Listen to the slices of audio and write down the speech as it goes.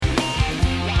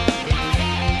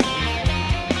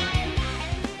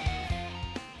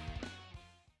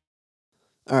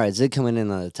All right, Zig coming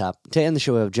in on the top. Today on the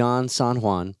show we have John San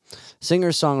Juan,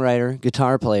 singer, songwriter,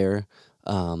 guitar player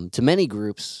to many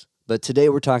groups, but today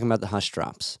we're talking about the Hush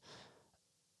Drops,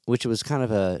 which was kind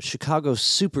of a Chicago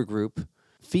supergroup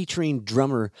featuring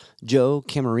drummer Joe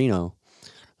Camarino,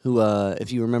 who,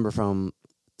 if you remember from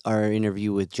our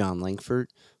interview with John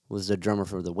Langford, was the drummer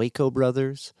for the Waco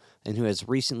Brothers, and who has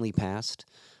recently passed.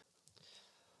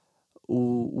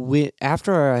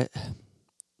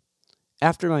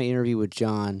 After my interview with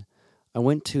John, I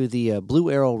went to the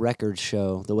Blue Arrow Records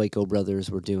show the Waco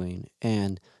Brothers were doing,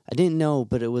 and I didn't know,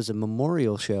 but it was a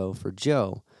memorial show for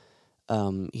Joe.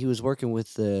 He was working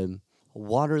with the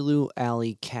Waterloo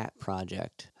Alley Cat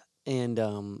Project, and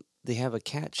they have a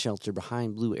cat shelter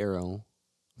behind Blue Arrow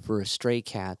for stray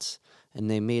cats, and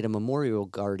they made a memorial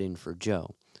garden for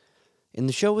Joe. And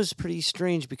the show was pretty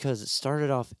strange because it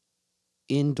started off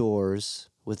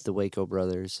indoors with the Waco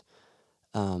Brothers.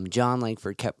 John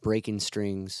Langford kept breaking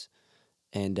strings,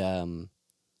 and then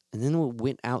it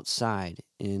went outside,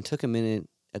 and it took a minute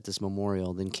at this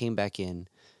memorial, then came back in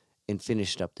and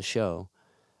finished up the show.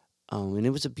 And it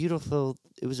was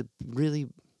a really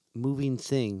moving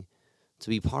thing to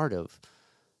be part of.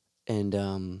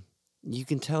 And you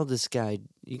can tell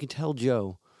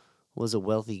Joe was a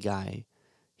wealthy guy.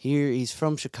 Here, he's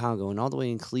from Chicago, and all the way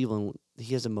in Cleveland,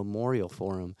 he has a memorial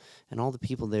for him. And all the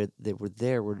people that were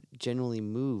there were genuinely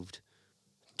moved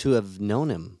to have known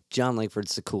him. John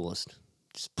Langford's the coolest.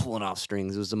 Just pulling off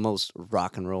strings. It was the most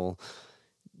rock and roll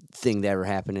thing that ever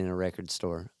happened in a record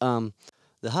store. The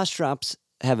Hush Drops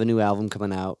have a new album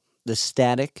coming out. The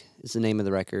Static is the name of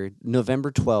the record.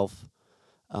 November 12th.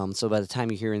 So by the time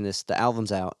you're hearing this, the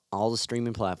album's out. All the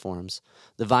streaming platforms.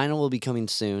 The vinyl will be coming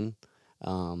soon.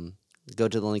 Go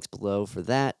to the links below for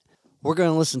that. We're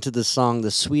going to listen to the song The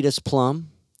Sweetest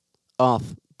Plum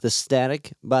off The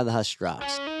Static by the Hush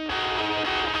Drops.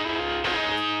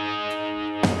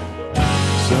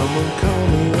 Someone call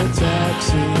me a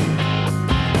taxi.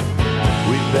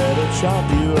 We better chop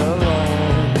you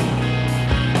along.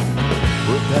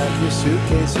 We'll pack your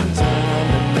suitcase in time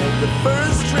and make the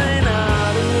first train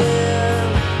out of here.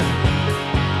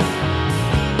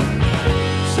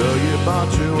 So you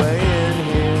bought your way in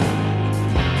here.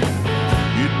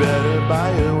 You'd better buy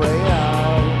your way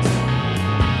out.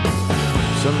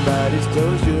 Somebody's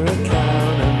closed your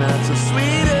account, and that's the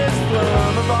sweetest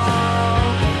plum of all.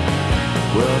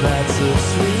 Well, that's the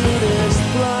sweetest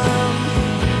plum.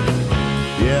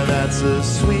 Yeah, that's the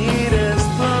sweetest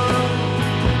plum.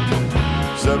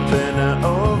 Something to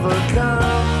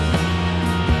overcome.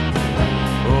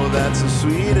 Oh, that's the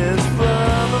sweetest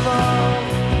plum of all.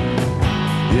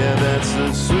 Yeah, that's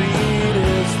the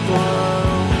sweetest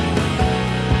plum.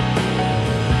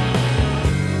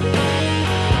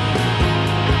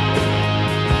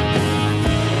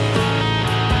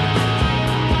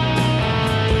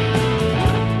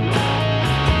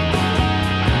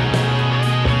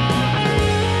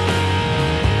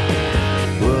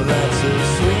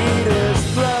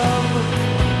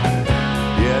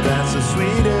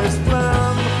 Sweetest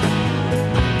plum,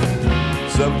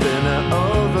 something to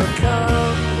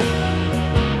overcome.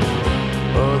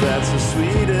 Oh, that's the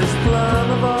sweetest plum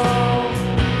of all.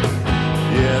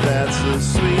 Yeah, that's the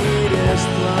sweetest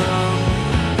plum.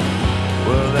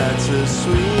 Well, that's the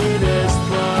sweetest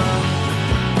plum,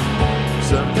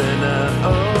 something to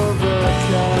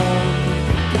overcome.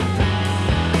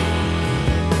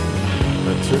 I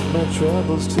took my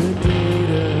troubles to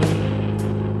Peter,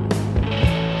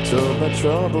 told my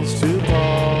troubles to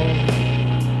Paul.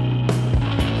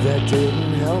 That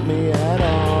didn't help me at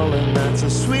all, and that's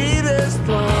the sweetest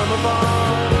plum of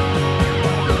all.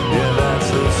 Yeah,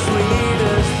 that's the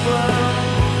sweetest plum,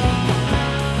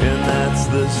 and that's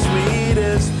the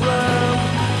sweetest plum.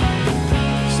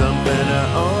 Something to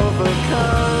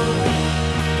overcome.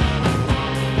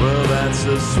 Well, that's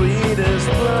the sweetest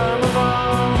plum of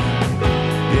all.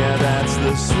 Yeah, that's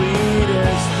the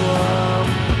sweetest plum.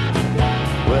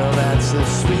 Well, that's the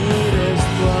sweetest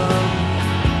plum,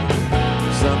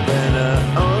 something to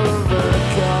overcome.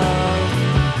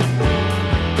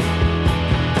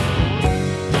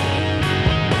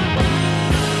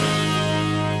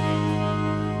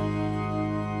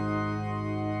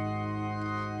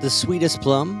 The Sweetest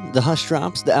Plum, The Hush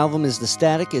Drops. The album is The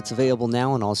Static. It's available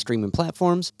now on all streaming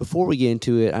platforms. Before we get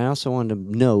into it, I also wanted to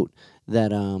note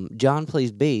that John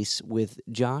plays bass with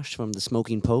Josh from the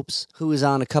Smoking Popes, who was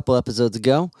on a couple episodes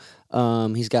ago.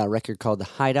 He's got a record called The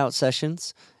Hideout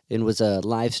Sessions. It was a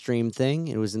live stream thing.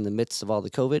 It was in the midst of all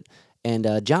the COVID,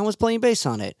 and John was playing bass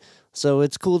on it. So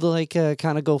it's cool to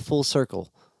kind of go full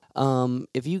circle.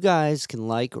 If you guys can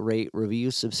rate,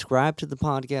 review, subscribe to the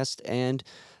podcast, and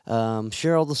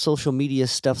share all the social media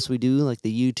stuffs we do, like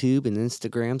the YouTube and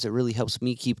Instagrams. It really helps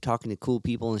me keep talking to cool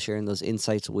people and sharing those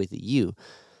insights with you.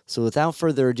 So without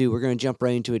further ado, we're going to jump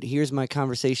right into it. Here's my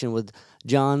conversation with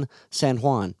John San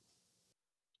Juan.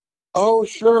 Oh,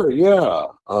 sure, yeah.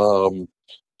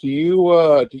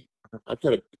 I've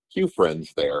got a few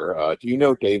friends there. Do you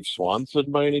know Dave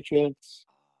Swanson by any chance?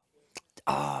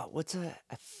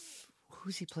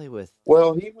 Who's he play with?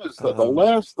 Well, he was the Um,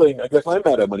 last thing, I guess I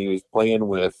met him when he was playing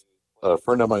with a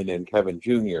friend of mine named Kevin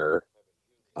Jr.,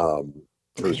 who's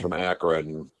okay. from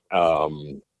Akron.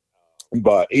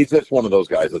 But he's just one of those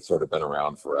guys that's sort of been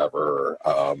around forever,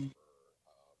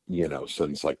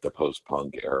 since like the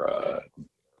post-punk era.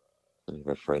 And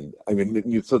my friend, I mean,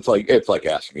 it's like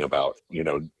asking about,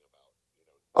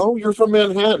 oh, you're from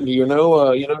Manhattan,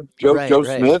 Right, Joe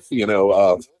right. Smith,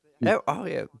 Oh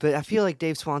yeah, but I feel like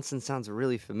Dave Swanson sounds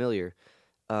really familiar.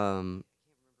 Um,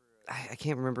 I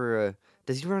can't remember.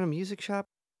 Does he run a music shop?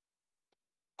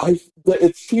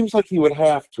 it seems like he would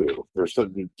have to. There's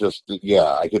some just,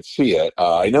 yeah, I could see it.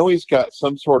 I know he's got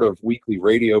some sort of weekly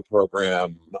radio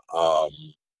program. I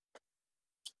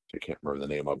can't remember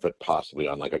the name of it, possibly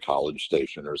on like a college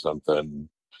station or something.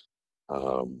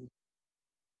 Um,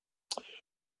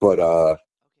 but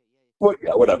well,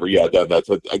 yeah, whatever. Yeah,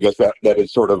 I guess that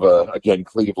is sort of again,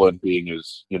 Cleveland being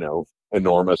as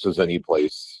enormous as any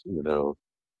place.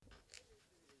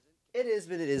 It is,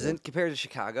 but it Yeah. isn't compared to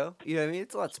Chicago. You know what I mean?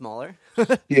 It's a lot smaller.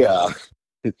 Yeah.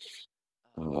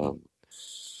 Um, Um,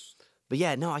 but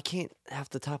yeah, no, I can't have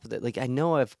the top of that. Like I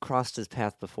know I've crossed his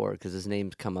path before because his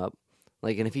name's come up.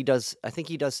 Like, and if he does, I think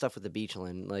he does stuff with the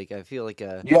Beachland. Like, I feel like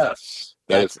yes,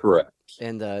 that is that's correct.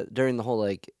 and during the whole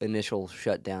like initial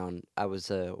shutdown, I was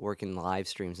working live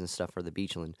streams and stuff for the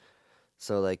Beachland.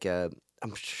 So like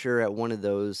I'm sure at one of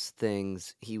those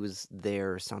things he was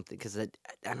there or something because I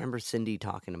remember Cindy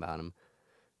talking about him.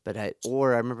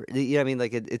 I remember, I mean,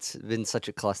 like it's been such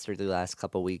a cluster the last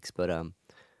couple weeks, but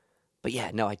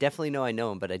yeah, no, I definitely know I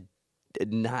know him, but I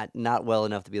not well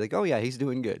enough to be like, oh yeah, he's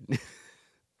doing good.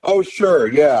 Oh, sure.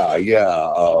 Yeah, yeah.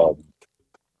 uh,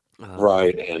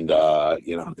 Right. And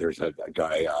there's a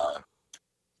guy,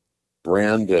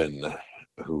 Brandon,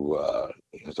 who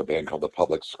has a band called the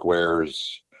Public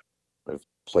Squares. I've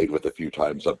played with a few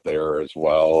times up there as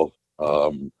well.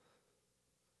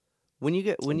 when you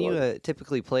But-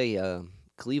 typically play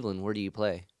Cleveland, where do you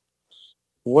play?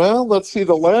 well, let's see.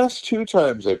 The last two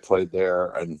times I played there,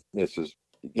 and this is,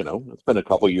 it's been a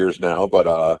couple years now, but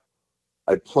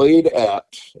I played at,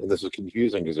 and this is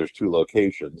confusing because there's two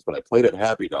locations, but I played at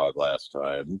Happy Dog last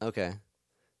time. Okay,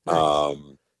 nice.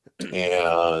 Um,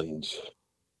 and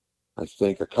I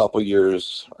think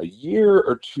a year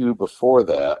or two before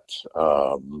that,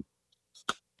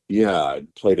 yeah, I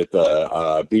played at the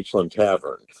Beachland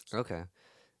Tavern. Okay,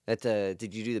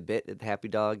 did you do the bit at Happy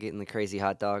Dog getting the crazy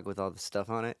hot dog with all the stuff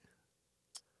on it?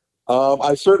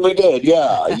 I certainly did.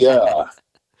 Yeah, yeah.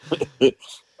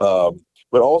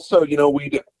 But also,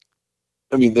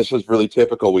 I mean, this is really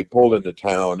typical. We pulled into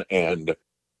town and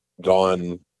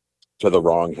gone to the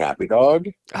wrong Happy Dog,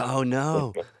 Oh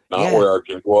no, not yeah. where our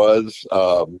gig was.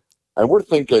 And we're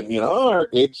thinking, oh, our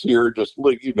gig's here, just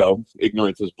like,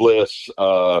 ignorance is bliss.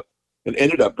 And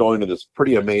ended up going to this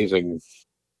pretty amazing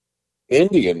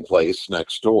Indian place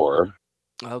next door.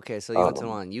 Okay, so you went to the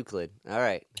Um, one on Euclid. All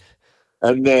right.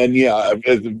 and then, yeah,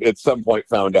 at some point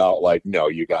found out, like, no,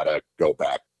 you got to go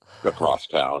back across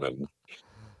town and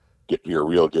get to your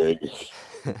real gig.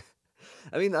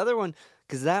 I mean, the other one,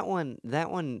 because that one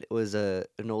was an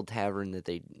old tavern that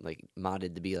they like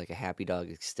modded to be like a Happy Dog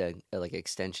like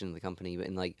extension of the company,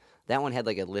 and like that one had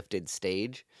like a lifted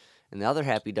stage, and the other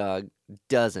Happy Dog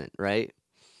doesn't, right?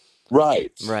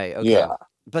 Right. Right. Okay. Yeah.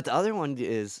 But the other one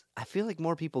is, I feel like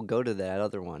more people go to that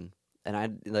other one, and I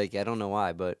don't know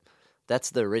why, but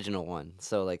that's the original one.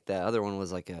 So like the other one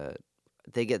was like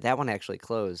they get that one actually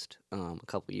closed a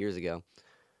couple years ago.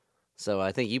 So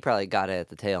I think you probably got it at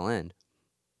the tail end.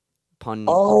 Dog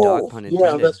Oh, pun yeah,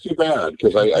 intended. that's too bad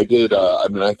because I did. I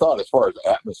mean, I thought as far as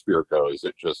atmosphere goes,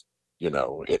 it just,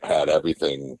 it had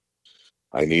everything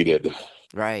I needed.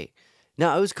 Right.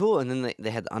 No, it was cool, and then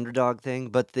they had the underdog thing,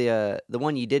 but the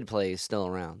one you did play is still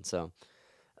around. So,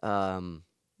 um,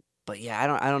 but yeah, I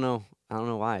don't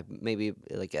know why. Maybe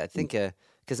like I think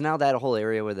because now that whole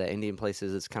area where the Indian place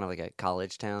is, it's kind of like a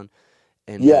college town,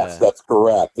 and Yes, that's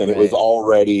correct. And it was right,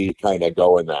 already kind of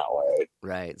going that way.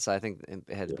 right. So I think it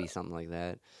had to Yeah. be something like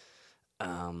that.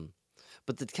 Um,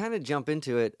 but to kind of jump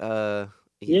into it, y-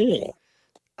 Yeah.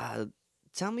 uh,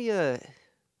 tell me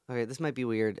okay, this might be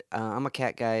weird. I'm a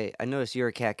cat guy. I notice you're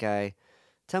a cat guy.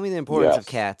 Tell me the importance of Yes.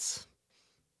 cats.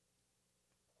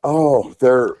 Oh,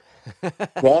 they're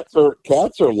Cats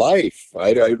are life.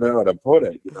 I don't know how to put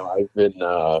it. I've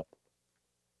been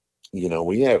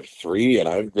we have three, and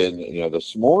I've been,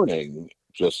 this morning,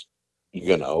 just,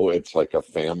 it's like a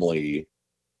family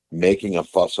making a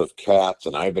fuss of cats,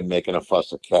 and I've been making a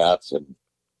fuss of cats, and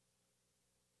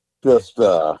just,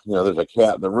 there's a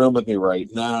cat in the room with me right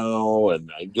now, and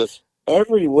I just,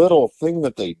 every little thing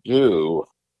that they do,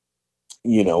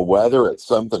 whether it's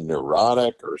something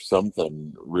neurotic or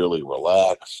something really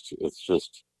relaxed, it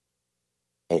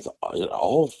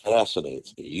all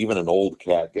fascinates me. Even an old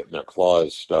cat getting their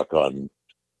claws stuck on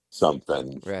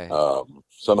something. Right.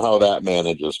 Somehow that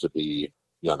manages to be,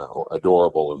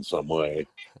 adorable in some way.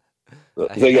 So,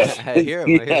 I, yes, I hear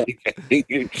him. I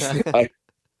hear yeah, him. I,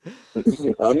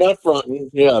 I'm not fronting.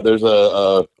 Yeah, there's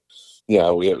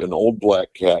we have an old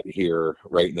black cat here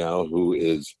right now who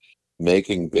is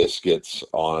making biscuits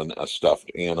on a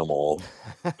stuffed animal.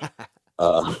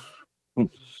 Uh,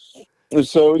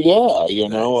 so yeah,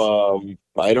 Nice.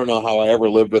 I don't know how I ever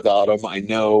lived without him. I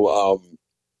know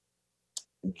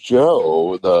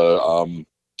Joe, the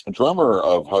drummer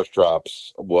of Hush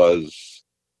Drops,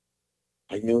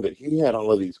 I knew that he had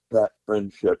all of these cat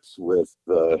friendships with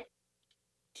the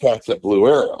cats at Blue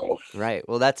Arrow. Right.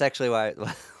 Well, that's actually why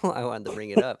I wanted to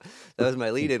bring it up. That was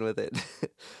my lead in with it.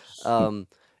 um,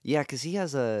 yeah, because he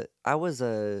has I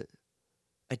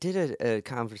did a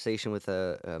conversation with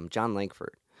John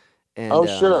Langford, and Oh,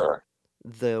 sure.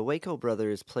 the Waco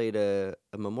brothers played a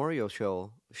memorial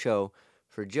show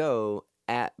for Joe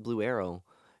at Blue Arrow,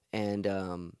 and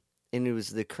it was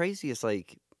the craziest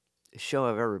like show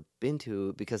I've ever been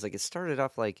to because like it started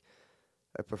off like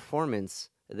a performance,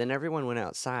 and then everyone went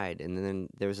outside, and then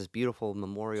there was this beautiful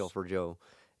memorial for Joe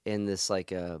in this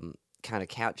like kind of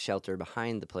cat shelter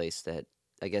behind the place that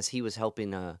I guess he was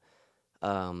helping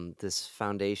this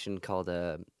foundation called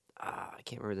I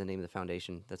can't remember the name of the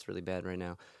foundation. That's really bad right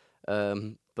now.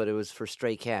 But it was for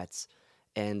stray cats,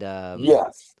 and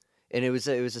Yes. it was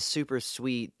a super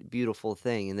sweet, beautiful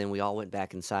thing. And then we all went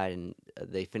back inside, and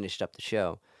they finished up the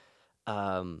show.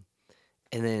 Um,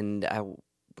 and then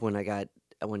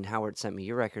when Howard sent me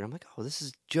your record, I'm like, oh, this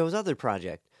is Joe's other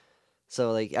project.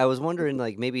 So like I was wondering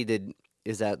like maybe did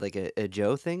is that like a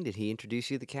Joe thing? Did he introduce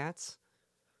you to the cats?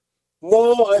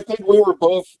 No, I think we were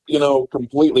both,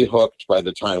 completely hooked by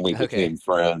the time we Okay, became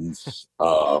friends.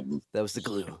 that was the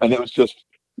glue. And it was just,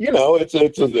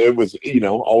 it was,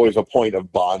 always a point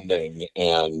of bonding.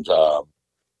 And,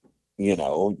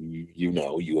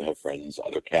 you have friends,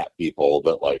 other cat people,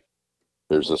 that like,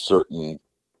 there's a certain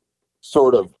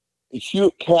sort of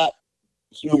cat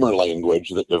humor language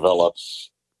that develops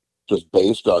just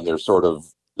based on their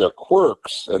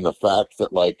quirks, and the fact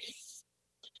that like,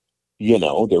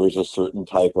 there is a certain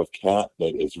type of cat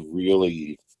that is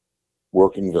really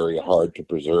working very hard to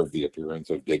preserve the appearance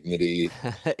of dignity.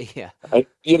 Yeah, And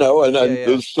yeah, then yeah.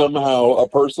 there's somehow a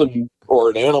person or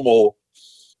an animal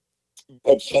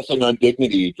obsessing on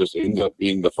dignity just ends up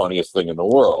being the funniest thing in the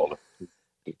world.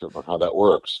 I don't know how that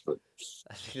works, but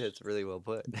I think that's really well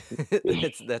put.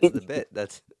 That's the bit.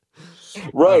 That's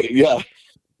right, um yeah.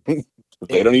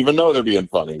 They it. don't even know they're being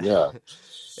funny. Yeah.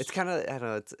 It's kind of I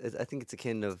don't know. I think it's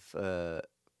akin of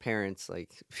parents like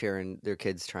sharing their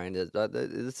kids trying to.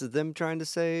 This is them trying to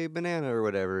say banana or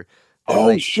whatever. They're Oh,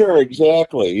 like, sure,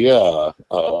 exactly. Yeah.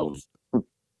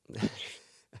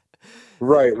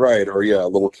 Right, right. Or yeah, a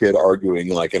little kid arguing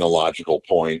like an illogical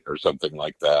point or something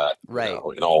like that, right,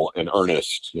 in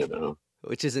earnest.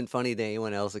 which isn't funny to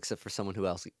anyone else except for someone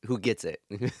who gets it.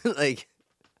 Like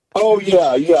Oh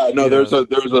yeah, yeah. No, you there's know.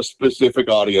 a specific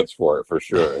audience for it for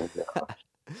sure.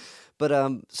 Yeah.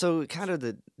 But so kind of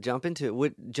to jump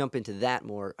into that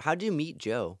more. How do you meet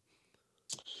Joe?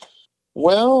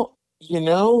 Well,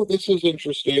 this is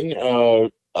interesting.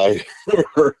 I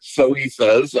so he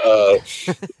says. I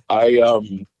I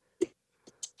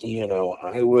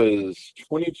was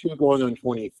 22 going on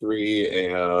 23,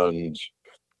 and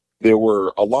there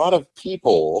were a lot of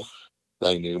people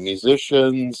I knew,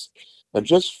 musicians and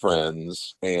just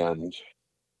friends, and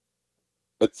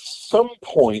at some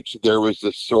point there was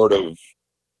this sort of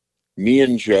me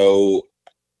and Joe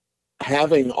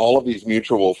having all of these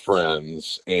mutual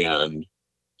friends, and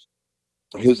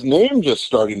his name just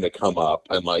starting to come up,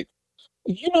 and like,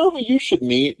 who you should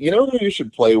meet, who you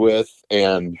should play with.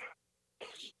 And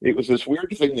it was this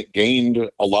weird thing that gained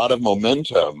a lot of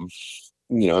momentum,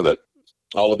 that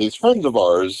all of these friends of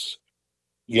ours,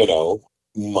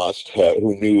 must have,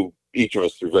 who knew each of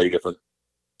us through very different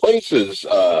places,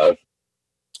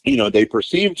 they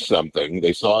perceived something,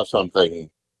 they saw something,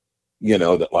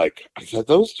 that like, I said,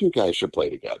 those two guys should play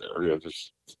together.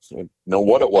 Just I don't know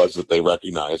what it was that they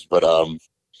recognized, but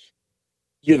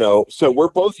so we're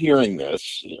both hearing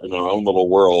this in our own little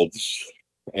worlds,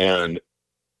 and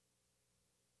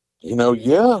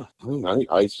yeah,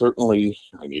 I certainly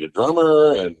I need a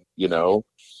drummer, and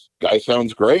guy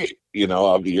sounds great.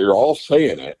 You're all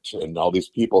saying it, and all these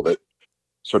people that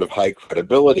sort of high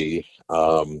credibility,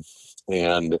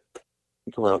 and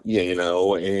well,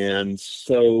 yeah, and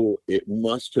so it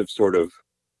must have sort of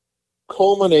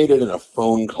culminated in a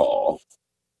phone call.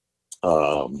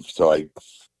 So I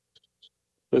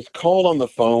was called on the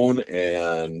phone,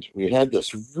 and we had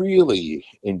this really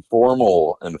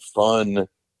informal and fun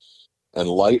and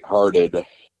lighthearted,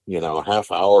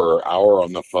 half hour or hour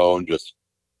on the phone, just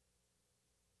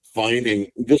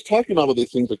talking about all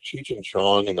these things like Cheech and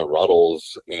Chong and the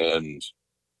Ruddles and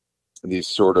these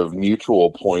sort of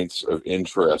mutual points of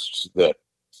interest that,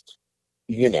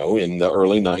 in the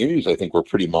early 90s, I think were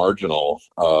pretty marginal.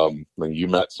 When you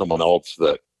met someone else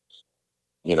that,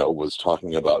 was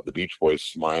talking about the Beach Boys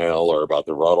Smile or about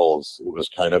the Ruddles, it was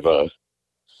a kind of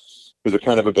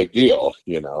a big deal,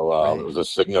 it Right. was a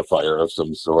signifier of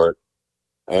some sort.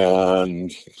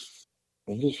 And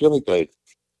I just feel like the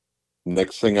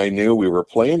next thing I knew, we were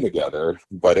playing together,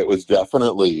 but it was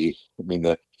definitely,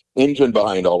 the engine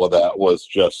behind all of that was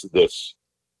just this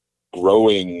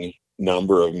growing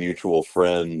number of mutual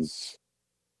friends,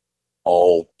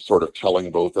 all sort of telling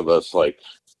both of us, like,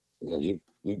 you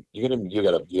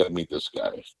gotta meet this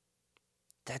guy.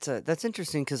 That's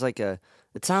interesting because it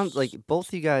sounds like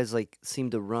both you guys like seem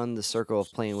to run the circle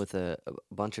of playing with a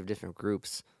bunch of different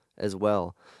groups as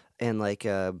well, and like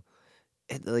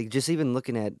just even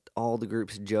looking at all the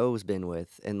groups Joe's been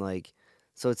with, and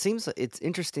so it seems like it's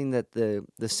interesting that the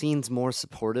scene's more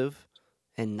supportive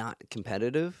and not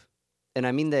competitive, and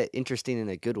I mean that interesting in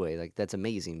a good way. Like that's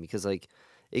amazing because it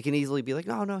can easily be like,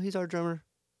 oh no, he's our drummer.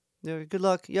 Yeah, good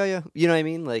luck. Yeah, yeah. You know what I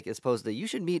mean? Like as opposed to you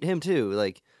should meet him too.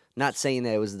 Like not saying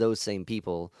that it was those same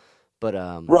people, but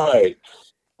Right.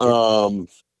 it Um,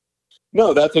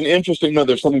 no, that's an interesting, no,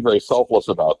 there's something very selfless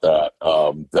about that.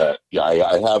 That, yeah,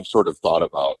 I have sort of thought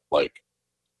about, like,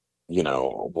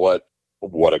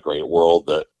 what a great world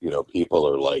that, people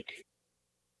are like,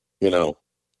 you know,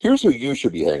 here's who you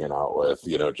should be hanging out with,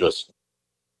 just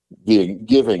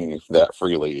giving that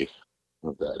freely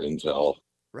of that intel.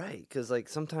 right because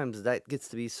sometimes that gets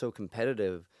to be so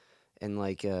competitive, and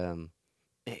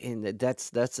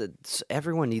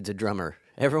everyone needs a drummer.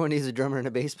 Everyone needs a drummer and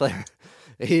a bass player.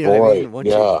 You know what I Boy, mean? Once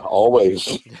yeah, you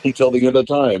always until the end of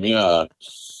time. Yeah.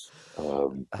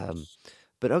 Um, um,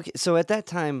 but okay, so at that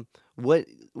time, what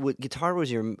guitar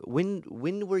was your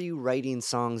when were you writing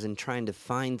songs and trying to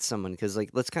find someone? Because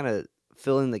let's kind of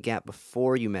fill in the gap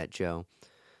before you met Joe.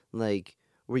 Like,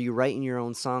 were you writing your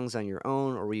own songs on your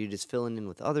own, or were you just filling in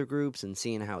with other groups and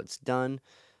seeing how it's done?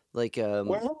 Like,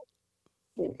 well,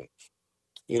 I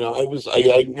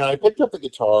picked up the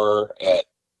guitar at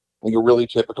like a really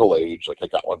typical age. Like I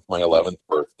got one for my 11th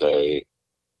birthday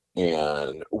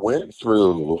and went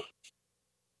through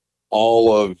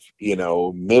all of,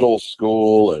 middle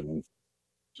school and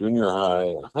junior high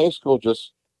and high school,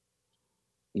 just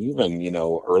even,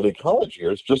 early college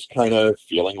years, just kind of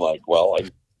feeling like, well,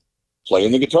 I'm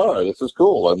playing the guitar. This is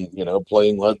cool. I'm,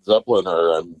 playing Led Zeppelin,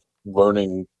 or I'm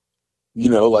learning,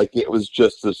 like it was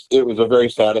a very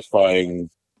satisfying,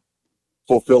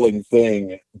 fulfilling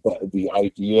thing. But the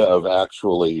idea of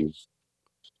actually,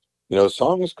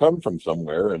 songs come from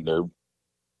somewhere and they're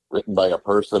written by a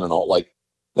person and all, like,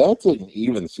 that didn't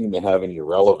even seem to have any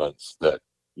relevance that,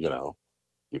 you know,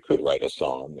 you could write a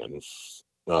song. And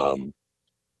um,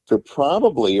 so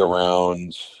probably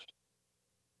around,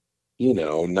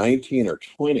 19 or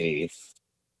 20,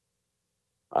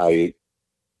 I,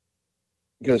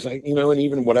 because and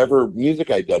even whatever music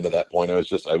I'd done to that point, I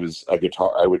was a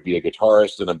guitar, I would be a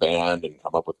guitarist in a band and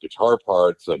come up with guitar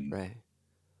parts. And, right.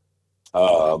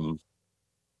 um,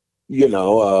 you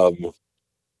know, um,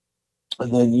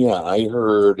 and then, yeah, I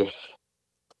heard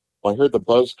the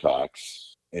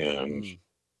Buzzcocks, and Mm,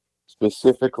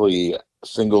 specifically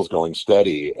Singles Going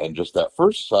Steady, and just that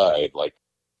first side, like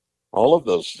all of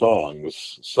those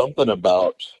songs, something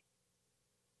about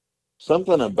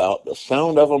the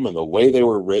sound of them and the way they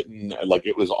were written, like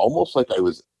it was almost like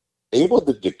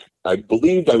I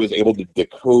believed I was able to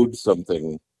decode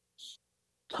something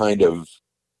kind of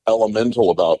elemental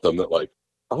about them, that, like,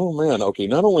 oh man, okay,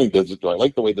 not only do I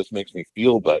like the way this makes me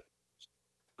feel, but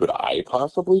could I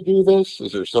possibly do this?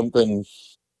 Is there something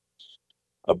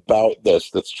about this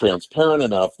that's transparent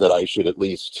enough that I should at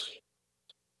least,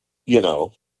 you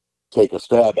know, take a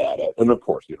stab at it? And of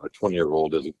course, a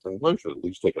 20-year-old isn't, I should at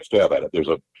least take a stab at it. There's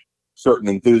a certain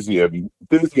enthusiasm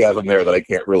there that I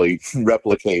can't really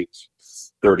replicate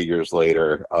 30 years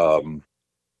later.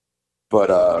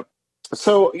 But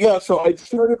so yeah, so I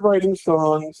started writing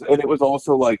songs, and it was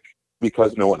also like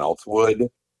because no one else would.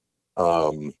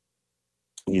 Um,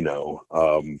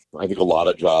 I think a lot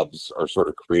of jobs are sort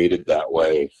of created that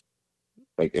way,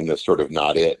 like in this sort of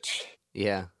not it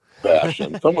Yeah.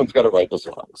 fashion. Someone's got to write the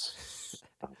songs.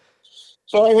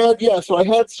 So I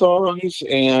had songs,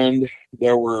 and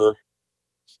there were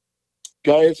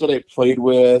guys that I played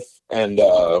with, and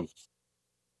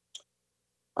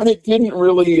it didn't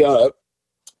really, it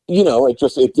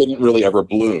didn't really ever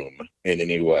bloom in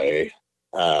any way.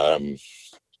 Um,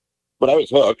 but I was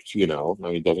hooked. I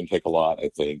mean, it doesn't take a lot, I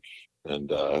think. And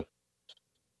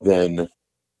then,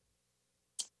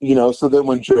 so then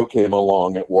when Joe came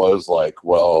along, it was like,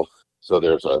 well, so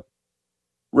there's a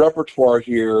repertoire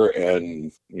here,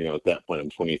 and at that point I'm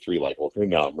 23, like, well, okay,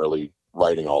 now I'm really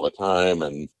writing all the time,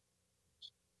 and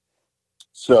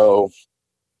so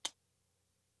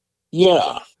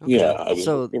yeah, Okay. I was,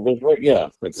 So it was right, yeah,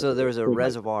 so there was a pretty much.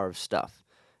 reservoir of stuff.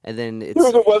 And then There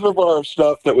was it's a reservoir of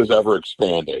stuff that was ever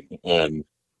expanding, and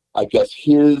I guess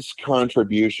his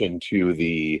contribution to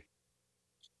the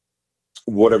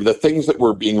whatever the things that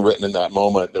were being written in that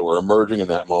moment, that were emerging in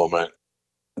that moment,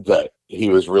 that he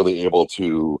was really able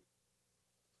to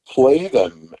play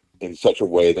them in such a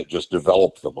way that just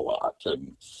developed them a lot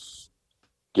and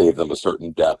gave them a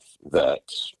certain depth that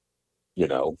you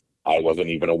know I wasn't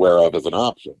even aware of as an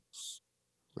option.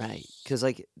 right. Because,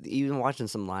 like, even watching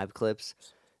some live clips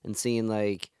and seeing,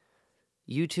 like,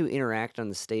 you two interact on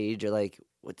the stage, or, like,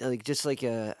 like just like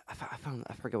I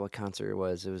forget what concert it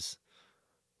was. It was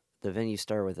the venue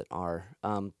started with an R,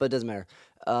 but it doesn't matter.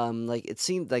 Like it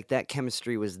seemed like that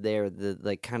chemistry was there, the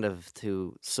like kind of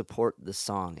to support the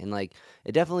song, and like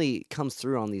it definitely comes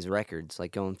through on these records.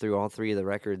 Like going through all three of the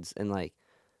records, and like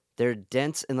they're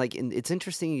dense, and it's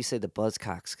interesting you say the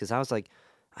Buzzcocks because I was like,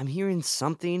 I'm hearing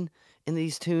something in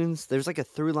these tunes. There's like a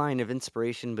through line of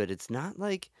inspiration, but it's not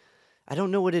like I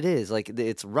don't know what it is. Like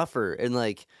it's rougher and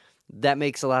like that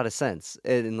makes a lot of sense.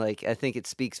 And like I think it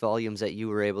speaks volumes that you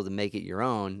were able to make it your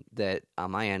own. That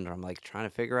on my end, I'm like trying to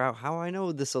figure out how I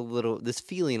know this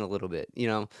feeling a little bit.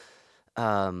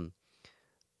 Um,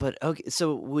 but okay,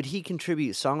 so would he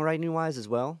contribute songwriting wise as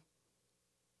well,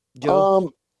 Joe? Um,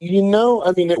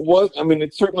 I mean,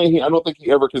 it's certainly, I don't think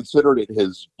he ever considered it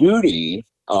his duty,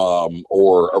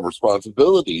 or a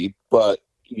responsibility, but,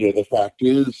 the fact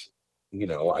is,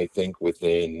 I think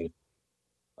within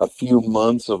a few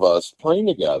months of us playing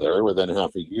together, within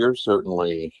half a year,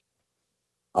 certainly,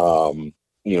 um,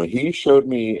 he showed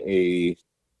me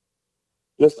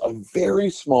just a very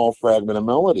small fragment of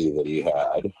melody that he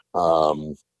had.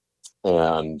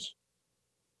 And,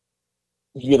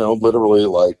 literally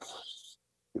like,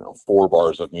 4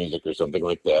 bars of music or something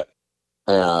like that.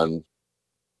 And,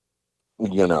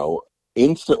 you know,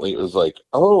 instantly it was like,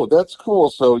 oh, that's cool.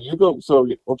 So you go, so,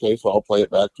 okay, so I'll play it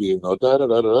back to you, da da da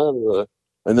da da, da.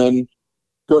 And then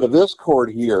go to this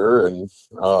chord here. And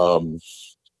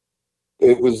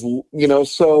it was,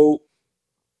 so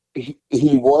he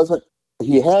wasn't,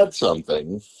 he had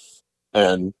something.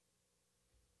 And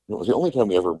it was the only time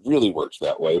we ever really worked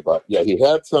that way. But yeah, he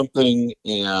had something,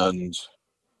 and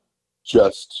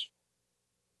just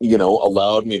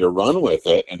allowed me to run with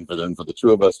it, and for the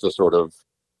two of us to sort of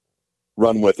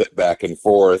run with it back and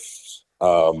forth.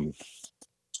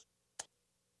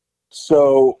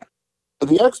 So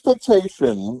the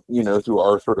expectation, through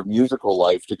our sort of musical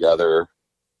life together,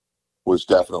 was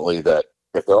definitely that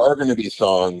if there are going to be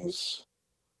songs,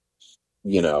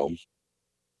 you know,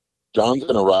 John's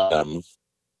going to write them,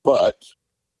 but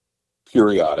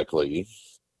periodically,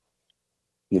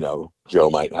 Joe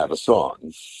might have a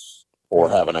song or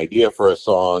Right. have an idea for a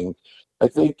song. I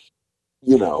think,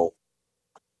 you know,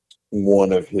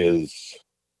 one of his,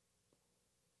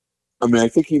 I mean, I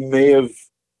think he may have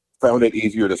found it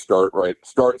easier to start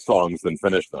songs than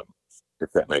finish them,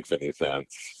 if that makes any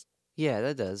sense. Yeah,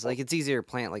 that does. Like it's easier to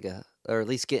plant like or at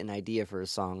least get an idea for a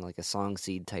song, like a song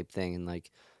seed type thing, and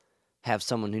like have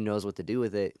someone who knows what to do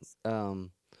with it,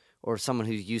 um, or someone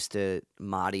who's used to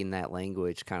modding that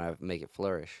language, kind of make it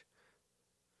flourish.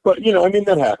 But I mean,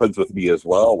 that happens with me as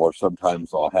well, where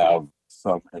sometimes I'll have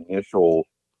some initial,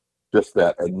 just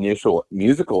that initial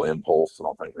musical impulse, and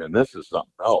I'll think, man, this is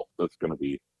something else. This is gonna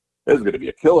be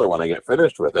a killer when I get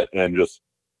finished with it, and just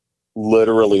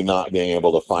literally not being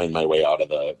able to find my way out of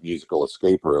the musical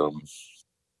escape room.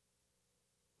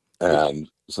 It, And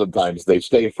sometimes they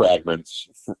stay fragments,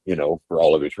 for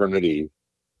all of eternity,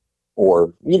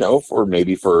 or for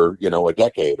maybe for a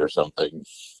decade or something.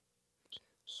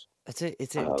 it's it.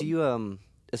 It's it. Do Um, you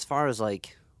as far as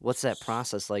like what's that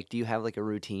process like? Do you have like a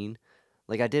routine?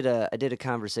 Like I did a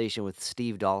conversation with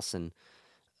Steve Dawson,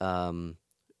 um,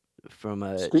 from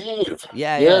a Steve.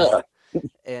 yeah. Yeah.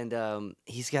 And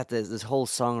he's got this whole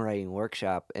songwriting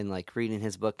workshop, and like reading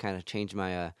his book kind of changed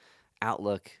my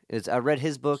outlook. I read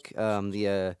his book,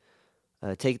 the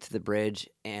Take It to the Bridge,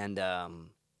 and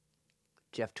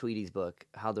Jeff Tweedy's book,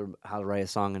 How to Write a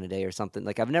Song in a Day or something.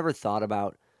 Like I've never thought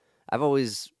about. I've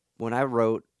always when I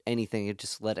wrote anything, it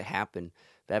just let it happen.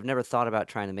 But I've never thought about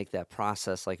trying to make that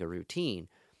process like a routine.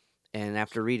 And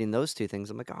after reading those two things,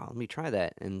 I'm like, oh, let me try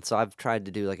that. And so I've tried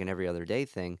to do like an every other day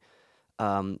thing.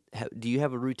 Do you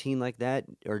have a routine like that,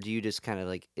 or do you just kind of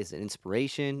like is it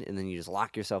inspiration and then you just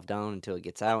lock yourself down until it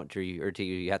gets out, or do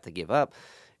you have to give up,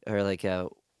 or like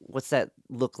what's that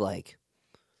look like?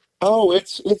 Oh,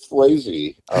 it's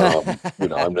lazy. You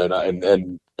know, I'm not,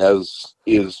 and as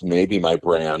is maybe my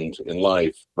brand in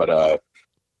life, but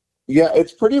yeah,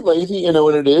 it's pretty lazy, you know,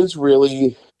 and it is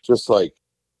really just like,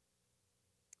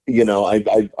 you know,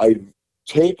 I've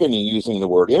taken to using the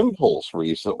word impulse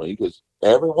recently because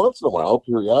every once in a while,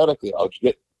 periodically, I'll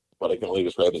get what I can only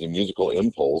describe as a musical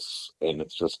impulse, and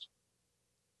it's just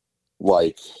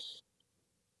like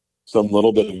some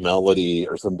little bit of melody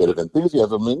or some bit of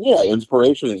enthusiasm, and yeah,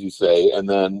 inspiration, as you say, and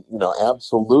then you know,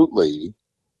 absolutely,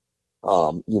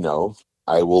 you know,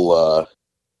 I will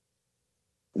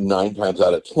 9 times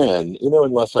out of 10, you know,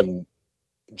 unless I'm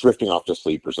drifting off to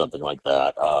sleep or something like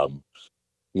that,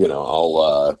 you know,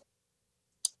 I'll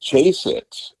chase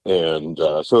it, and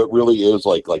so it really is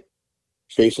like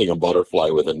chasing a butterfly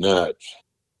with a net,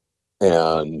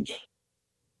 and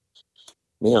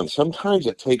man, sometimes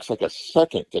it takes like a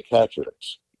second to catch it.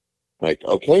 Like,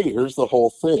 okay, here's the whole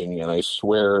thing, and I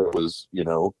swear it was, you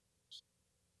know,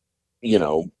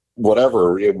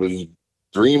 whatever. It was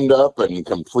dreamed up and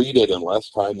completed in less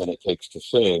time than it takes to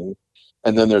sing.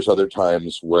 And then there's other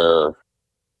times where,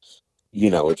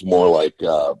 you know, it's more like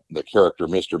the character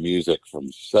Mr. Music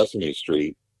from Sesame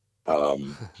Street,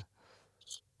 um,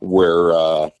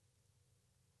 where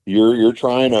you're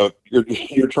trying to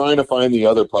find the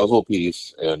other puzzle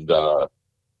piece, and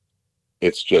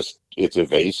it's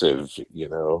evasive, you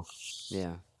know.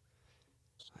 Yeah,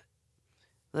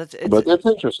 But it's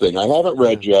interesting. I haven't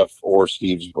read yeah. Jeff or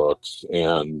Steve's books,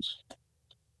 and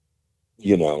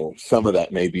you know, some of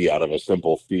that may be out of a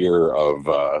simple fear of,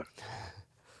 well,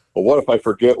 what if I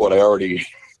forget what I already,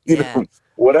 you Yeah. know,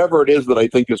 whatever it is that I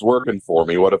think is working for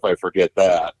me, what if I forget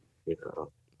that? You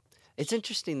know. It's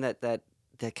interesting that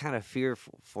kind of fear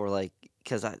for like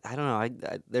because I don't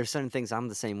know there's certain things I'm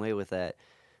the same way with that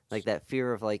like that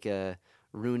fear of like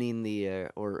ruining the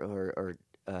or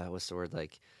what's the word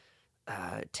like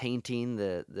tainting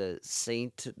the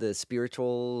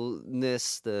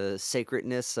spiritualness, the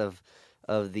sacredness of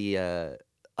the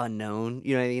unknown.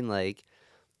 You know what I mean? Like,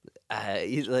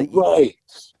 Right.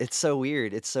 it's so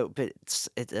weird. It's so, but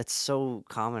it's so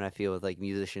common. I feel with like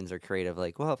musicians or creative.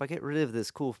 Like, well, if I get rid of this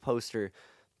cool poster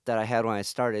that I had when I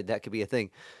started, that could be a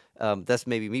thing. That's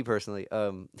maybe me personally.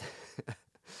 Oh,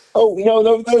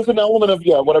 no, there's an element of,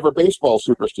 yeah, whatever baseball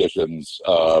superstitions,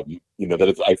 you know, that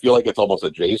it's, I feel like it's almost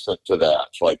adjacent to that.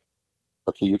 It's like,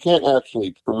 okay, you can't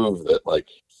actually prove that, like,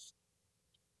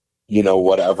 you know,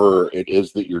 whatever it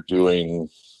is that you're doing,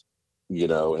 you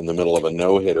know, in the middle of a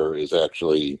no-hitter is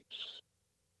actually,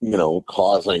 you know,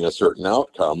 causing a certain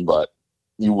outcome, but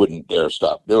you wouldn't dare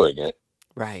stop doing it.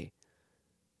 Right.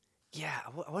 Yeah,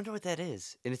 I wonder what that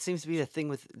is. And it seems to be a thing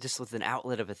with just with an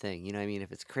outlet of a thing. You know what I mean?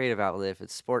 If it's creative outlet, if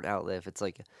it's sport outlet, if it's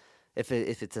like if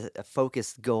it's a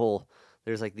focused goal,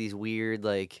 there's like these weird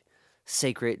like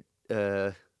sacred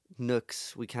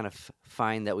nooks we kind of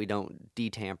find that we don't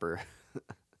detamper.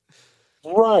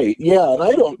 Right. Yeah. And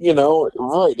I don't, you know,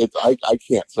 right. I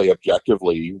can't say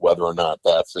objectively whether or not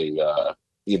that's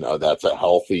you know, that's a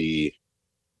healthy,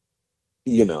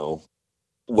 you know,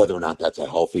 whether or not that's a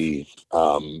healthy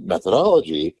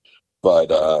methodology, but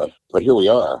here we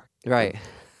are. Right.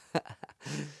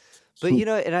 But you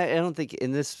know, and I don't think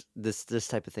in this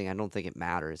type of thing, I don't think it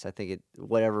matters. I think it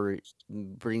whatever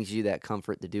brings you that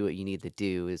comfort to do what you need to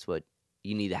do is what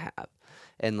you need to have.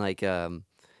 And like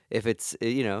if it's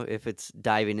you know, if it's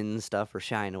diving in stuff or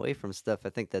shying away from stuff, I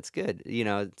think that's good. You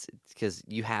know, it's because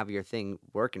you have your thing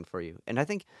working for you. And I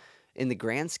think in the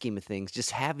grand scheme of things,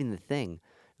 just having the thing,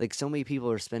 like so many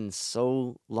people are spending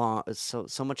so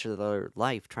much of their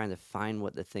life trying to find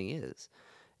what the thing is.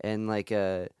 And like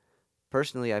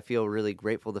personally, I feel really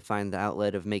grateful to find the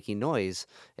outlet of making noise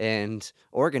and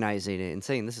organizing it and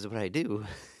saying this is what I do.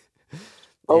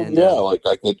 Oh And yeah, like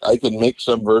I could make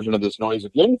some version of this noise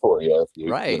again for you if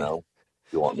you right. know,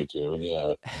 if you want me to.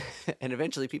 Yeah. And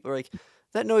eventually people are like,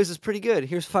 that noise is pretty good.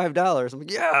 Here's $5. I'm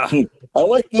like, yeah. I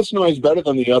like this noise better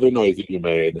than the other noise that you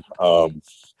made.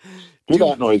 Do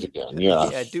that noise again. Yeah.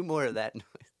 Yeah, do more of that noise.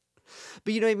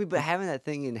 But you know what I mean? But having that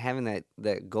thing and having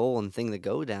that goal and thing to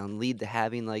go down lead to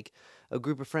having like a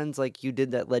group of friends like you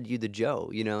did that led you to Joe.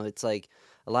 You know, it's like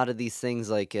a lot of these things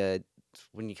like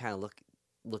when you kind of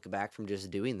look back from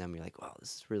just doing them, you're like, wow,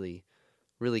 this is really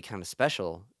kind of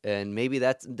special. And maybe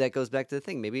that goes back to the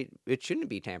thing. Maybe it shouldn't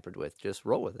be tampered with. Just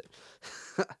roll with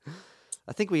it.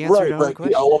 I think we answered Right, our own right. The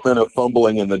question. element of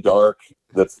fumbling in the dark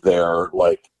that's there,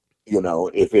 like,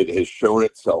 if it has shown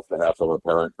itself to have some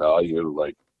apparent value,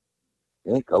 like,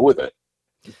 yeah, go with it.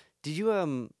 Did you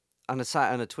on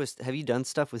a twist? Have you done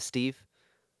stuff with Steve?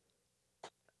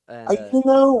 And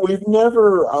We've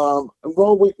never,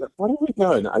 what have we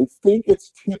done? I think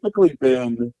it's typically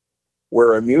been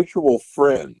where a mutual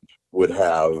friend would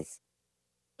have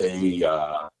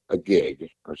a gig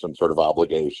or some sort of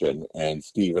obligation, and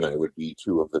Steve and I would be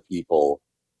two of the people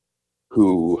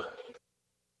who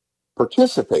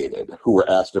who were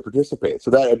asked to participate.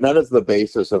 So that is the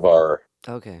basis of our.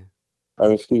 okay, I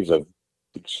mean, Steve's a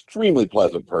extremely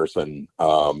pleasant person,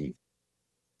 and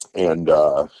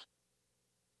so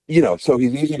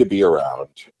he's easy to be around,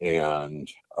 and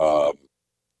um,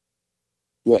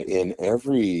 yeah, in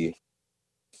every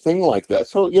thing like that.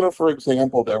 So for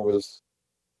example, there was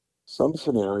some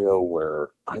scenario where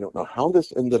I don't know how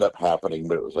this ended up happening,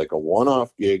 but it was like a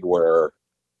one-off gig where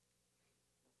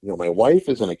my wife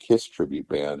is in a Kiss tribute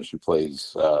band. She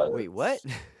plays. wait, what?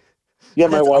 Yeah,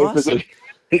 my That's wife is. awesome.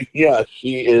 Yeah,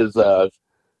 she is.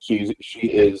 She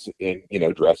is in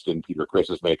dressed in Peter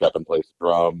Chris's makeup and plays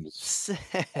drums,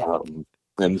 Sick. and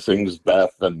sings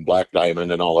Beth and Black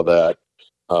Diamond and all of that.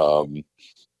 Um,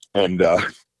 and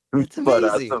That's but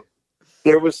amazing. so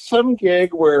there was some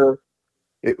gig where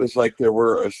it was like there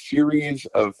were a series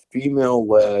of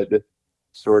female-led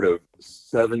sort of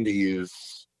 70s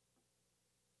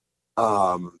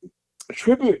um,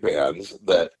 tribute bands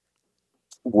that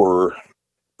were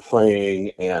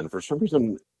playing, and for some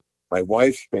reason my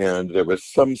wife's band, there was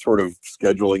some sort of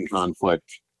scheduling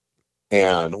conflict,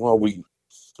 and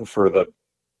for the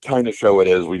kind of show it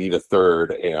is, we need a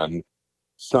third, and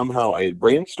somehow I had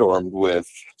brainstormed with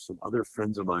some other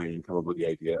friends of mine and come up with the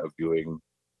idea of doing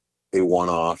a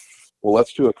one-off. Well,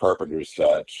 let's do a Carpenters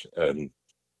set and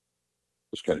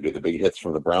just kind of do the big hits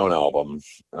from the Brown album,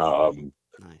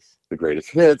 Nice. the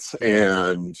greatest hits.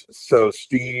 And so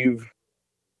Steve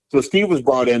was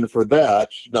brought in for that,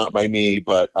 not by me,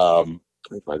 but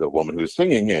by the woman who's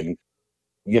singing, and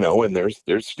and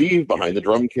there's Steve behind the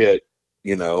drum kit,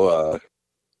 giving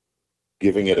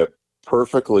it a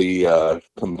perfectly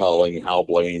compelling Hal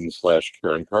Blaine /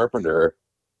 Karen Carpenter.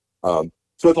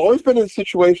 So it's always been in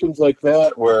situations like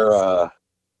that where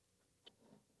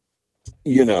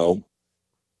you know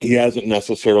he hasn't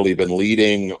necessarily been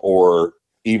leading or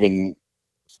even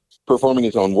performing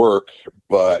his own work,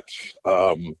 but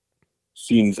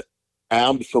seems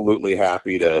absolutely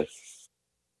happy to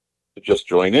just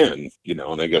join in,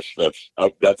 and I guess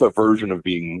that's a version of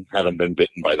having been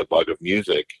bitten by the bug of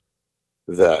music,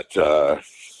 that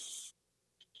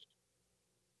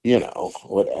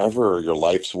whatever your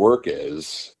life's work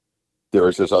is, there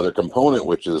is this other component,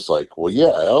 which is like, well, yeah,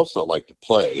 I also like to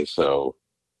play, so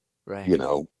Right. you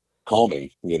know call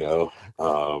me.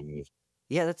 um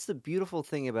Yeah, that's the beautiful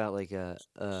thing about like I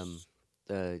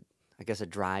guess a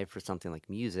drive for something like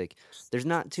music. There's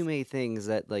not too many things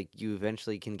that like you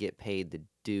eventually can get paid to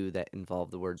do that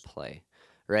involve the word play.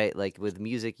 Right? Like with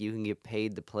music, you can get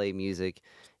paid to play music.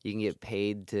 You can get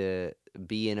paid to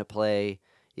be in a play.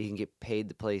 You can get paid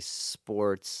to play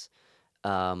sports.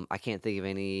 I can't think of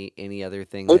any other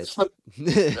thing it's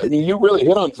that's I mean, you really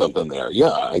hit on something there.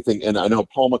 Yeah, I think, and I know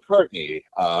Paul McCartney,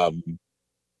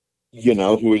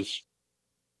 who is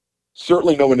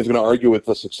certainly, no one is going to argue with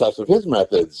the success of his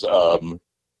methods, and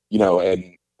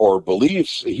or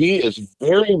beliefs. He is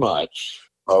very much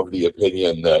of the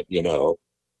opinion that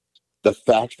the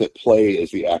fact that play is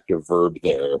the active verb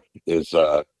there is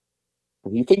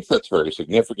he thinks that's very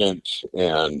significant,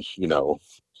 and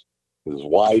is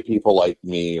why people like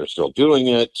me are still doing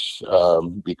it,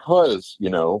 because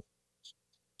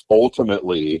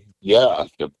ultimately, yeah,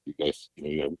 you guys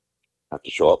you have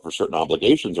to show up for certain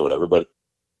obligations or whatever, but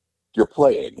you're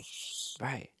playing.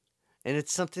 right. And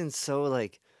it's something so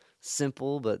like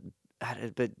simple, but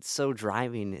so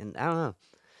driving. And I don't know.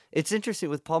 It's interesting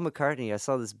with Paul McCartney. I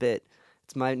saw this bit.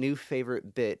 It's my new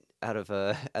favorite bit out of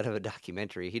a out of a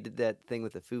documentary. He did that thing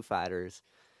with the Foo Fighters,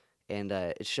 and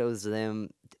it shows them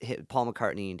Paul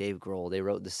McCartney and Dave Grohl. They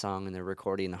wrote the song and they're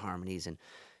recording the harmonies. And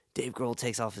Dave Grohl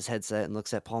takes off his headset and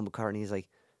looks at Paul McCartney. He's like,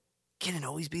 "Can it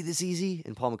always be this easy?"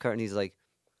 And Paul McCartney's like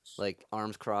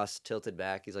arms crossed, tilted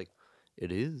back. He's like,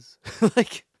 it is.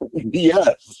 Like,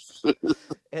 Yes.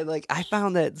 and like I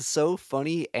found that so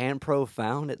funny and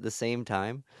profound at the same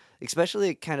time,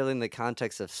 especially kind of in the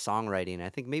context of songwriting. I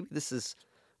think maybe this is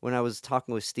when I was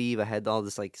talking with Steve, I had all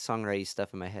this like songwriting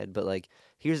stuff in my head, but like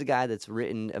here's a guy that's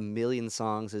written a million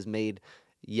songs, has made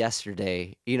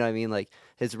yesterday, you know what I mean? Like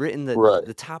has written Right.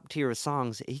 the top tier of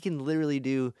songs. He can literally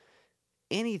do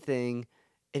anything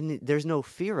and there's no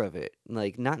fear of it.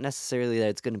 Like not necessarily that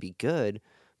it's going to be good,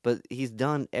 but he's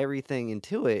done everything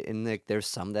into it and like there's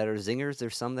some that are zingers,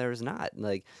 there's some that is not.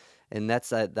 Like and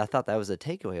that's I thought that was a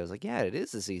takeaway. I was like, yeah, it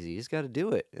is this easy. You just got to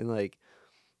do it. And like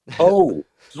Oh,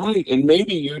 right. And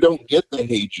maybe you don't get the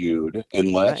Hey Jude right.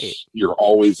 unless you're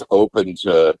always open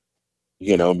to,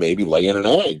 maybe laying an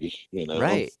egg.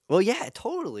 Right. Well, yeah,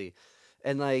 totally.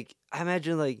 And like I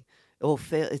imagine like well,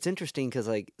 it's interesting because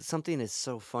like something is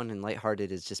so fun and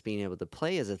lighthearted is just being able to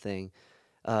play as a thing,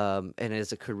 and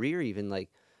as a career even like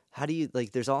how do you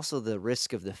like? There's also the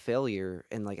risk of the failure,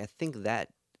 and like I think that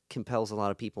compels a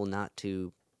lot of people not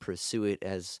to pursue it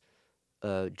as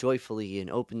joyfully and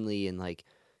openly and like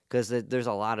because there's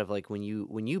a lot of like when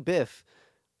you biff,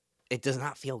 it does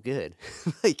not feel good,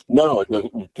 like No, it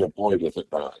doesn't. Boy, does it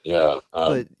not. Yeah.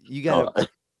 but you gotta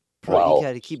Uh, you wow.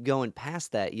 gotta keep going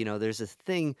past that. You know, there's a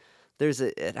thing, there's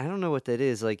a, and I don't know what that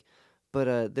is, like,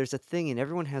 but there's a thing, and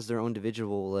everyone has their own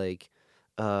individual like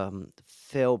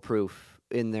fail proof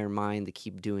in their mind to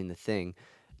keep doing the thing.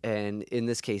 And in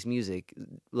this case, music,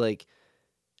 like,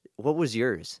 what was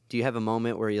yours? Do you have a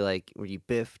moment where you like where you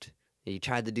biffed, you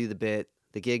tried to do the bit,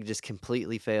 the gig just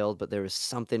completely failed, but there was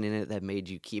something in it that made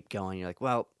you keep going? You're like,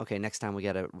 well, okay, next time we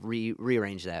gotta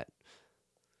rearrange that.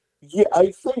 Yeah,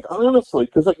 I think honestly,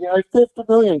 because I've fibbed a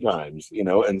million times,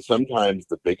 and sometimes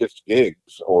the biggest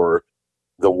gigs or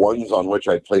the ones on which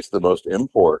I place the most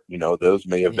import, those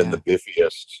may have been the Yeah.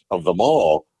 biffiest of them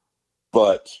all.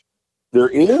 But there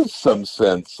is some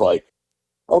sense like,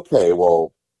 okay,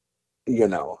 well, I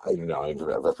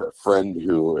have a friend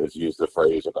who has used the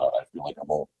phrase about I feel like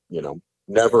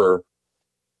never,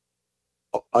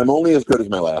 I'm only as good as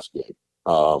my last gig.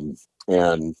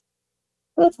 And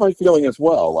that's my feeling as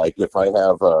well. Like if I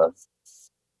have a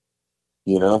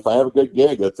good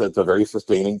gig, it's a very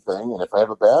sustaining thing. And if I have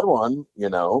a bad one,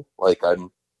 like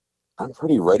I'm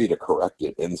pretty ready to correct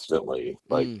it instantly.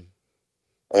 Like, Mm,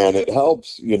 and it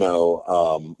helps,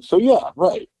 so yeah,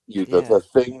 right. The yeah.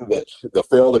 thing that the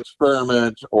failed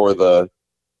experiment or the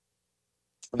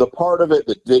part of it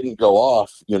that didn't go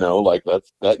off, like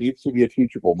that needs to be a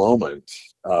teachable moment.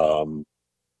 Um,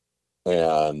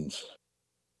 and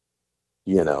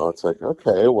it's like,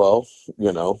 okay, well,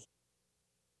 you know,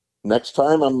 next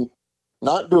time I'm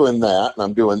not doing that and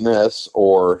I'm doing this,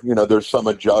 or, there's some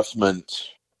adjustment,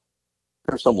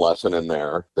 there's some lesson in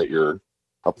there that you're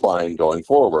applying going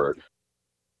forward.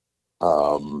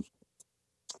 Um,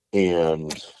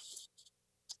 and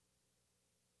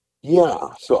yeah,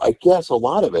 so I guess a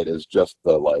lot of it is just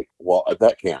the like, well,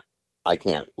 I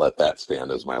can't let that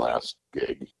stand as my last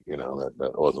gig.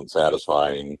 That wasn't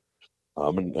satisfying.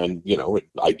 And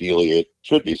ideally it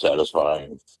should be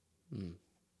satisfying. Mm.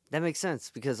 That makes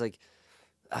sense because like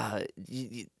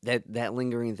that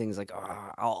lingering thing's like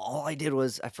all I did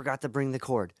was I forgot to bring the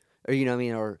chord or you know what I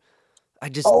mean or I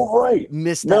just Oh, right.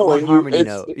 missed that No, one and you, harmony it's,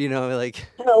 note, you know, like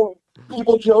you know,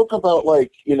 people joke about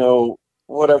like,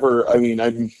 whatever. I mean,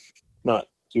 I'm not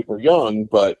super young,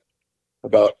 but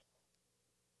about,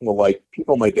 well, like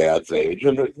people my dad's age,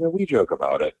 and we joke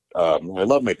about it. I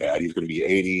love my dad. He's going to be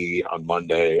 80 on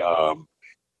Monday.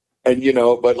 And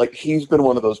but like he's been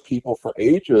one of those people for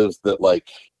ages that like,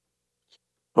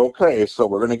 okay, so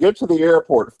we're going to get to the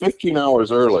airport 15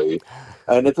 hours early,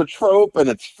 and it's a trope, and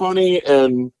it's funny,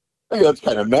 and it's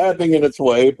kind of maddening in its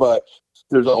way, but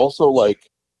there's also like,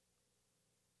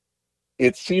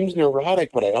 it seems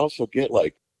neurotic, but I also get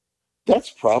like, that's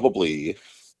probably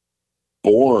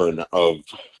born of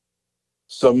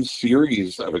some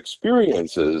series of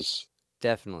experiences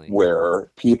definitely.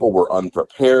 where people were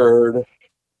unprepared,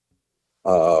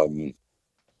 um,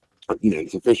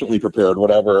 insufficiently prepared,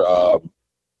 whatever.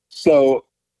 So,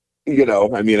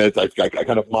 I mean, I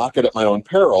kind of mock it at my own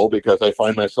peril because I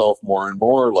find myself more and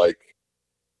more like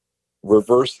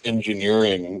reverse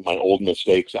engineering my old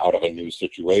mistakes out of a new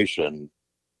situation.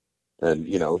 And,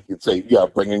 you'd say, yeah,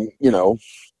 bringing,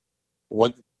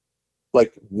 what,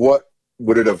 what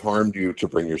would it have harmed you to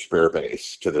bring your spare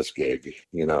bass to this gig?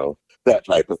 That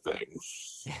type of thing.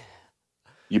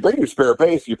 You bring your spare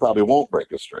bass, you probably won't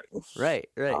break a string. Right,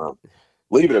 right. Um,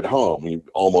 Leave it at home, you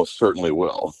almost certainly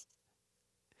will.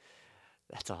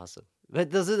 That's awesome. But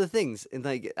those are the things, and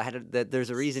like that there's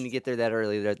a reason you get there that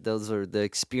early. That those are the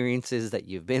experiences that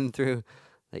you've been through.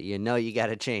 that you know you got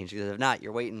to change because if not,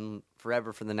 you're waiting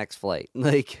forever for the next flight.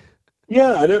 Like,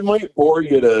 Yeah, and it might bore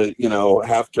you to,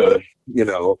 have to,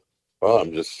 well,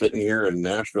 I'm just sitting here in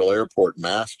Nashville Airport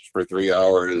masked for 3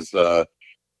 hours.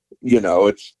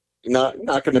 It's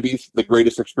not going to be the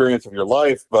greatest experience of your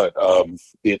life, but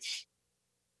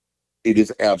it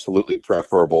is absolutely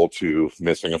preferable to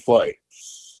missing a flight.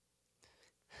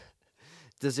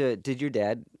 did your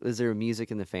dad? Was there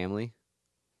music in the family?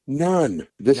 None.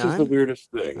 This is the None. weirdest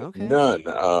thing. Okay. None.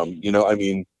 I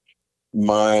mean,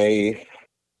 my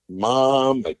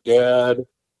mom, my dad,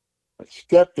 my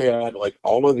stepdad, like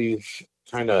all of these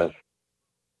kind of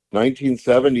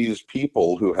 1970s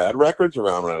people who had records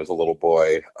around when I was a little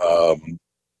boy.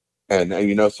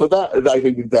 So that I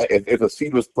think that if a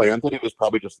seed was planted, it was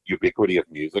probably just the ubiquity of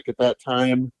music at that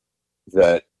time.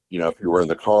 That if you were in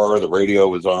the car, the radio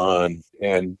was on,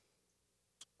 and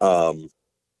um,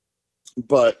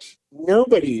 but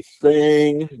nobody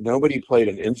sang, nobody played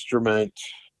an instrument.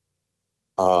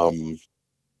 Um,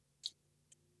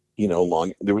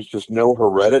 there was just no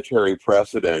hereditary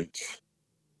precedent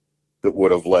that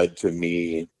would have led to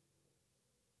me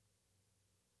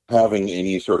having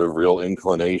any sort of real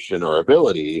inclination or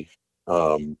ability.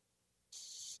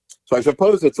 So I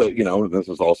suppose it's this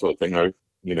is also a thing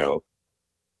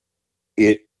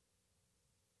it,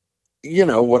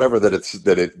 whatever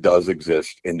that it does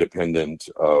exist independent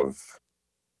of,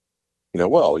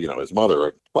 his mother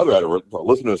had to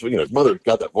listen to his mother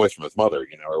got that voice from his mother,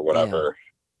 or Yeah. whatever.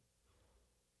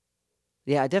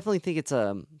 Yeah, I definitely think it's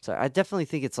sorry, I definitely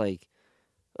think it's like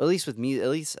at least with me, at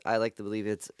least I like to believe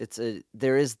it's a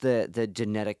there is the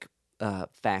genetic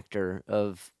factor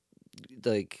of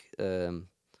like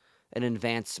an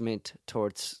advancement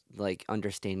towards like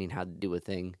understanding how to do a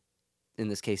thing, in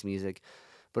this case music.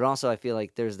 But also I feel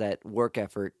like there's that work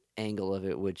effort angle of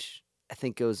it which I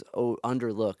think goes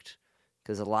underlooked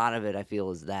because a lot of it I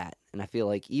feel is that. And I feel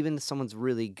like even if someone's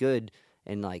really good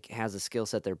and like has a skill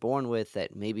set they're born with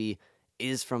that maybe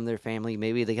is from their family,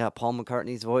 maybe they got Paul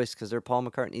McCartney's voice because they're Paul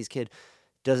McCartney's kid,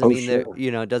 doesn't Oh, mean they're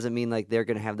sure. doesn't mean like they're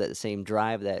gonna have that same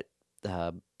drive that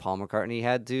Paul McCartney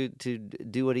had to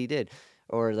do what he did,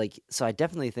 or like so. I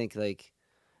definitely think like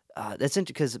that's interesting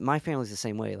because my family's the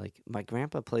same way. Like my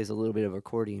grandpa plays a little bit of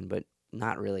accordion, but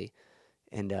not really.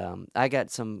 And I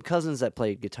got some cousins that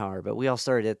played guitar, but we all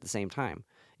started at the same time.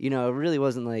 It really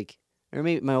wasn't like, or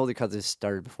maybe my older cousins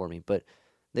started before me, but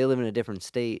they live in a different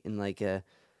state, and like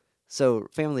so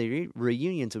family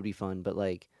reunions would be fun, but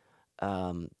like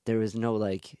there was no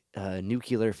like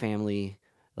nuclear family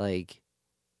like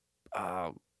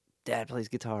uh, dad plays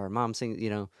guitar, mom sings.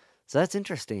 So that's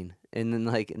interesting. And then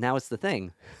like now it's the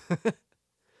thing.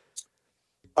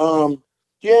 Um,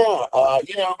 yeah,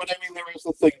 but I mean, there is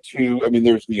the thing too. I mean,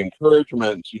 there's the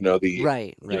encouragement,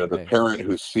 Right, right, the right. parent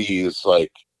who sees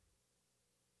like,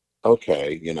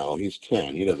 okay, he's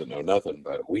 10, he doesn't know nothing,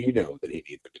 but we know that he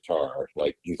needs a guitar.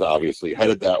 Like he's obviously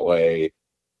headed that way.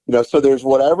 So there's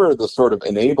whatever the sort of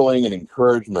enabling and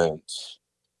encouragement,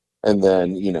 and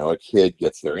then, a kid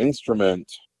gets their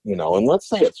instrument, and let's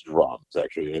say it's drums,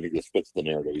 actually. I think this fits the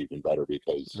narrative even better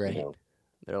because, Right.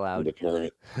 They're loud. the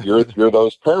parent, you're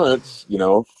those parents,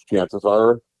 chances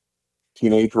are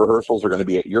teenage rehearsals are going to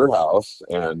be at your house,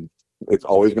 and it's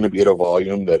always going to be at a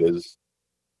volume that is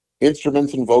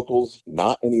instruments and vocals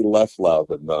not any less loud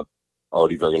than the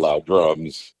already very loud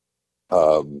drums.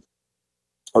 Um,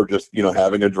 or just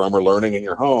having a drummer learning in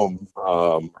your home,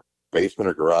 basement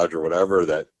or garage or whatever.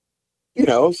 That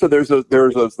so there's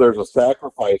a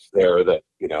sacrifice there that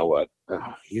what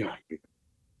yeah,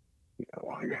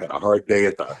 I had a hard day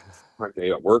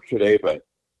at work today, but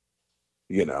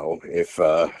if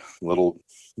little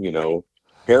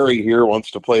Harry here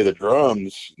wants to play the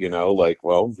drums, like,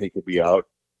 well, he could be out,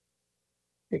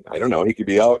 I don't know, he could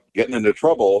be out getting into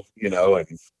trouble,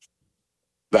 and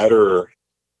better,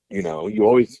 you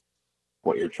always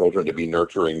want your children to be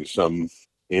nurturing some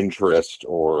interest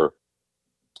or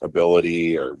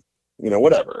ability or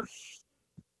whatever.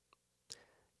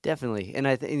 Definitely. And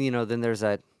I think then there's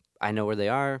that I know where they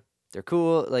are. They're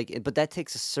cool. Like, but that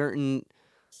takes a certain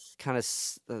kind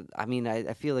of. I mean,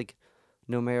 I feel like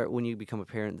no matter when you become a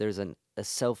parent, there's a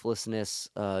selflessness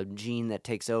gene that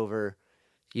takes over.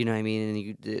 You know what I mean?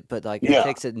 And but like it Yeah.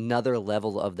 takes another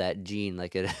level of that gene,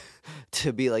 like it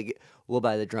to be like, we'll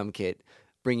buy the drum kit,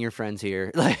 bring your friends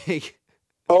here, like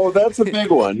Oh, that's a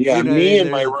big one. Yeah, you know what I me mean? in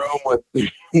my There's room with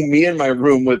me in my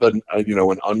room with an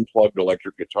unplugged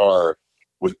electric guitar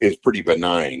is pretty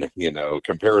benign,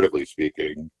 comparatively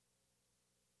speaking.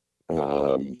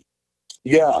 Um,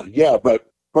 yeah, yeah, but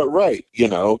right,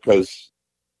 because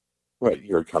right,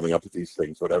 you're coming up with these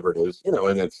things, whatever it is,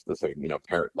 and it's the same,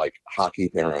 parent like hockey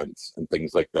parents and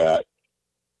things like that,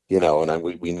 and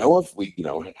we know if we,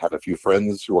 have a few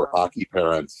friends who are hockey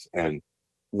parents and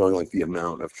knowing like the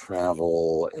amount of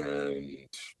travel and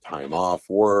time off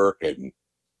work and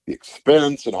the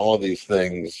expense and all of these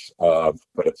things.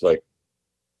 But it's like,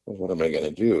 well, what am I going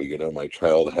to do? My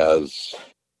child has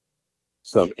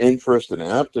some interest and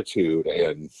aptitude,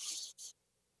 and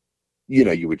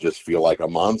you would just feel like a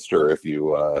monster if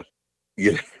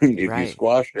if you Right.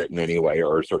 squashed it in any way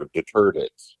or sort of deterred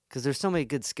it. Because there's so many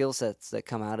good skill sets that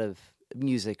come out of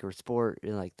music or sport,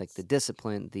 like the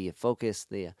discipline, the focus,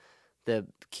 the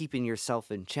keeping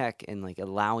yourself in check, and like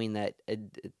allowing that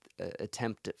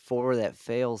attempt for that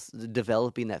fails,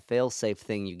 developing that fail safe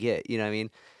thing you get. You know what I mean?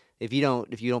 If you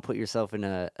don't put yourself in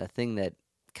a thing that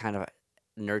kind of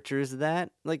nurtures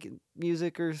that, like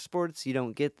music or sports, you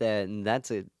don't get that, and that's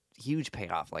a huge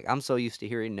payoff. Like I'm so used to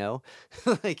hearing no,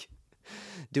 like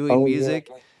doing Oh yeah. music,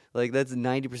 like that's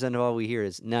 90% of all we hear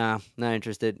is nah, not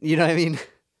interested. You know what I mean?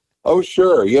 Oh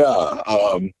sure, yeah.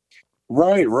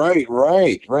 Right, right,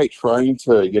 right, right. Trying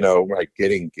to, like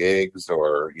getting gigs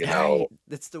or, Right,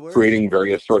 that's the word. creating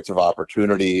various sorts of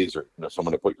opportunities or,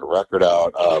 someone to put your record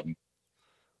out.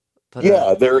 But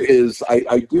Yeah, there is.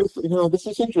 I do. This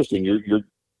is interesting.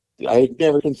 I had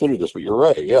never considered this, but you're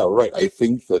right. Yeah, right. I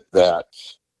think that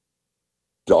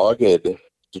dogged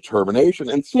determination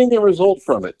and seeing a result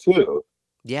from it too.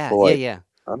 yeah, So yeah, like, yeah.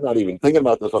 I'm not even thinking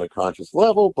about this on a conscious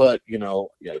level, but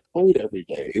yeah, I played every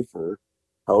day for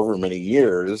however many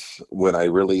years when I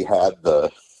really had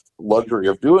the luxury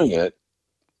of doing it,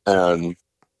 and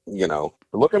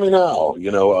look at me now.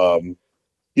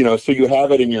 So you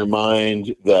have it in your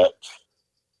mind that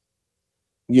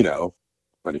you know,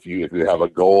 but if you have a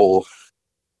goal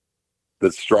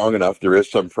that's strong enough, there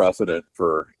is some precedent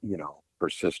for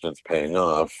persistence paying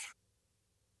off.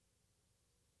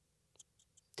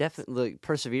 Definitely,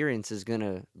 perseverance is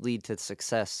gonna lead to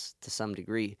success to some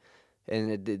degree,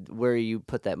 and where you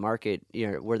put that market,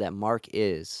 where that mark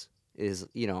is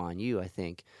on you. I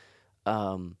think.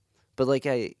 Um, but like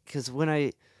because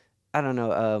I don't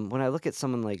know, when I look at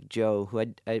someone like Joe, who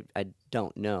I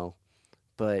don't know,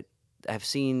 but I've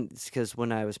seen, because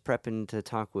when I was prepping to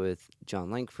talk with John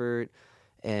Langford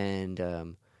and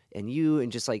you,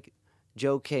 and just like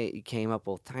Joe came up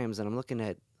both times, and I'm looking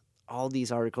at all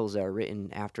these articles that are written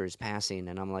after his passing,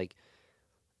 and I'm like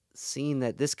seeing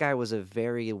that this guy was a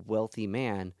very wealthy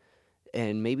man,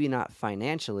 and maybe not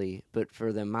financially, but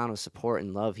for the amount of support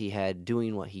and love he had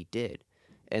doing what he did,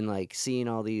 and like seeing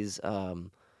all these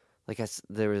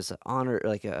there was honor,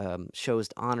 like shows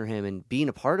to honor him, and being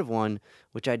a part of one,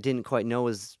 which I didn't quite know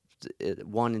was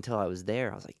one until I was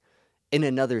there. I was like in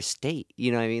another state,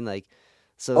 you know what I mean? Like,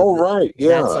 so Oh, right, that's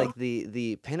yeah. like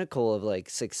the pinnacle of like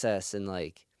success, and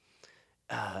like,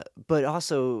 but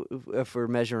also if we're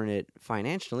measuring it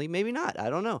financially, maybe not. I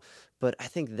don't know, but I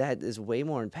think that is way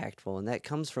more impactful, and that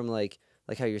comes from like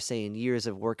how you're saying, years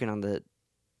of working on the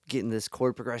getting this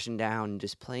chord progression down and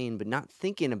just playing, but not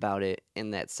thinking about it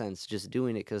in that sense, just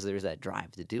doing it because there's that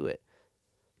drive to do it.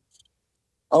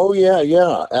 Oh yeah,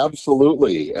 yeah,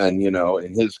 absolutely. And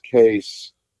in his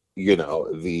case,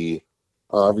 the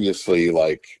obviously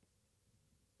like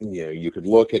you could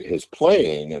look at his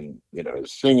playing and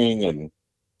his singing and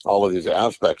all of these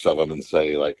aspects of him and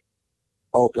say like,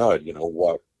 oh God,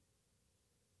 what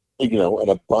an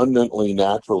abundantly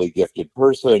naturally gifted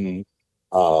person.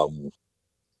 Um,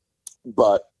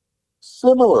 but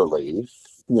similarly,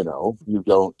 you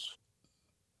don't,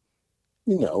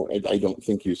 I don't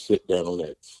think you sit down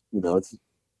at, it's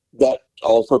that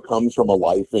also comes from a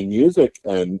life in music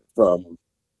and from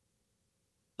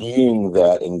being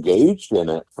that engaged in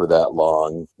it for that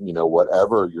long,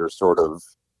 whatever your sort of,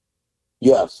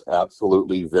 yes,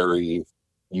 absolutely very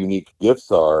unique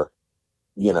gifts are,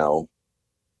 you know,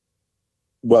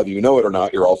 whether you know it or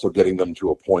not, you're also getting them to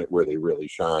a point where they really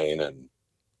shine and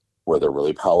where they're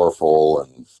really powerful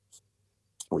and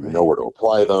where you know Right. where to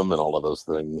apply them and all of those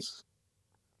things.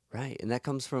 Right. And that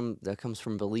comes from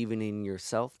believing in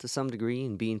yourself to some degree,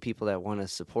 and being people that want to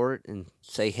support and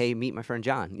say, "Hey, meet my friend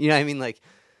John." You know what I mean? Like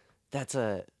that's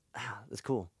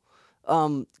cool.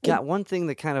 Got one thing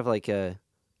that kind of like I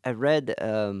read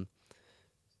in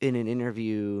an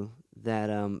interview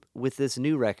that with this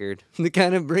new record, to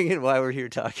kind of bring it while we're here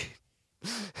talking.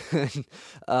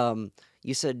 um,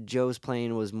 you said Joe's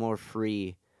playing was more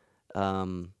free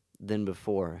than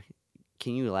before.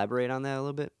 Can you elaborate on that a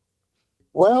little bit?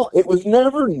 Well, it was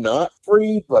never not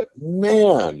free, but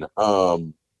man,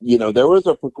 there was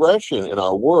a progression in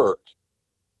our work,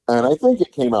 and I think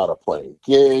it came out of playing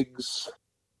gigs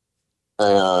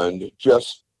and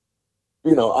just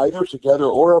either together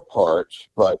or apart,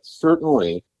 but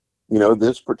certainly,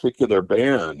 this particular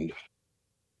band,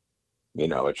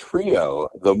 a trio,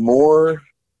 the more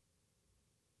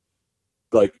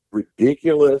like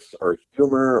ridiculous or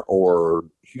humor or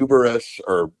hubris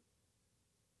or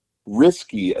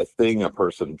risky a thing a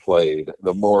person played,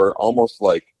 the more almost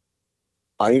like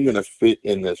I'm going to fit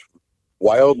in this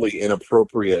wildly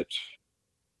inappropriate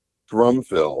drum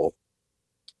fill,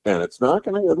 and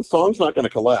the song's not going to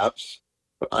collapse,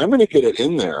 but I'm going to get it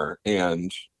in there,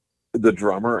 and the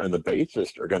drummer and the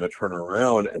bassist are going to turn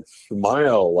around and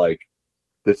smile like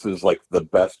this is like the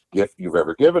best gift you've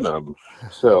ever given them.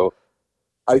 So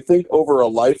I think over a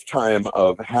lifetime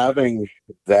of having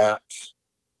that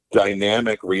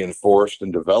dynamic reinforced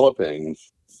and developing,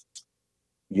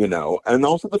 and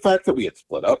also the fact that we had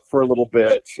split up for a little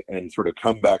bit and sort of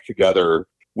come back together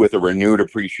with a renewed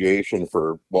appreciation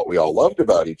for what we all loved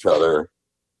about each other,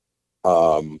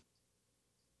 going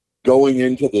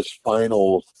into this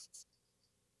final,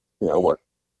 what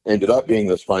ended up being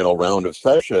this final round of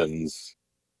sessions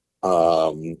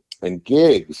and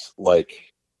gigs,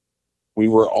 like we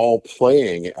were all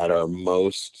playing at our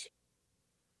most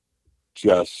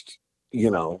just,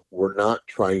 we're not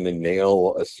trying to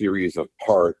nail a series of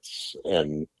parts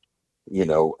and,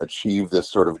 achieve this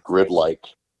sort of grid-like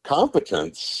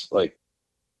competence, like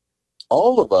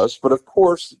all of us, but of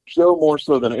course, Joe more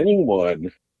so than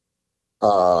anyone.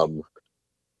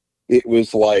 It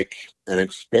was like an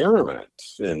experiment,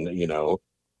 and, it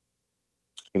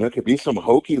could be some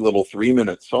hokey little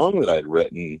 3-minute song that I'd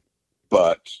written,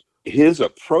 but his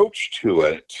approach to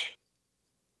it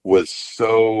was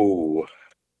so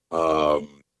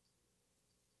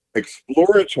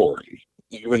exploratory,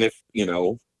 even if,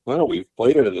 we've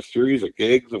played it in a series of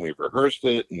gigs and we've rehearsed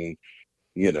it, and,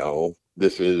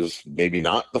 this is maybe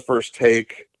not the first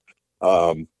take,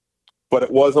 but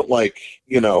it wasn't like,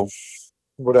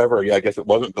 whatever. Yeah, I guess it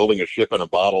wasn't building a ship in a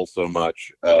bottle so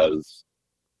much as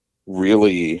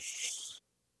really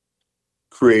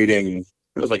creating,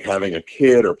 it was like having a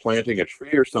kid or planting a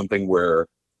tree or something where,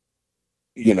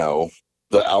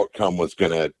 the outcome was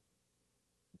going to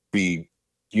be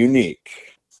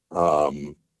unique.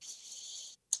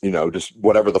 Just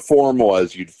whatever the form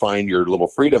was, you'd find your little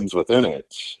freedoms within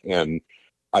it. And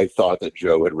I thought that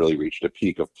Joe had really reached a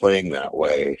peak of playing that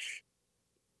way.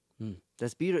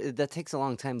 That's beautiful. That takes a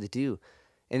long time to do.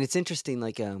 And it's interesting,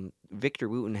 like Victor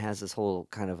Wooten has this whole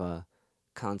kind of a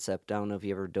concept. I don't know if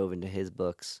you ever dove into his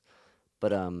books,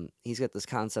 but he's got this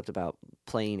concept about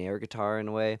playing air guitar in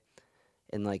a way.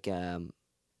 And like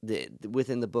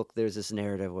within the book, there's this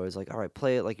narrative where it's like, all right,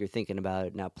 play it like you're thinking about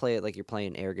it. Now play it like you're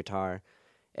playing air guitar.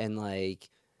 And like,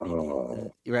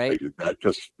 right?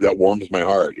 That warms my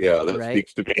heart. Yeah, that Right?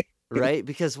 speaks to me. Right?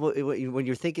 Because when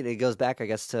you're thinking, it goes back, I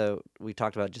guess, to we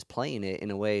talked about just playing it in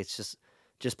a way. It's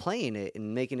just playing it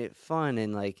and making it fun,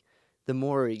 and like the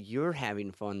more you're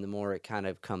having fun, the more it kind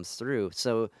of comes through.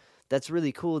 So that's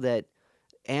really cool that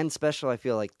and special. I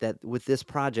feel like that with this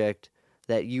project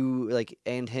that you like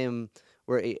and him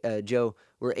Joe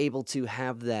were able to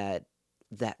have that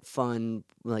fun,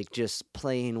 like just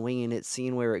playing, winging it,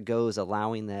 seeing where it goes,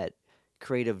 allowing that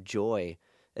creative joy,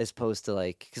 as opposed to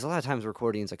like, because a lot of times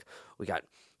recordings like we got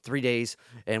 3 days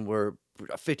and we're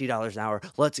 $50 an hour.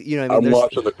 Let's, what I mean, I'm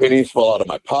watching the pennies fall out of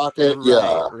my pocket. right,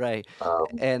 Yeah. right,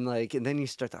 and like, and then you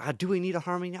start to, do we need a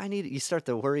harmony? I need it. You start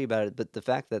to worry about it, but the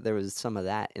fact that there was some of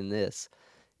that in this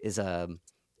is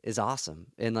awesome,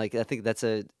 and like I think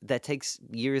that takes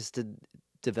years to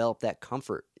develop that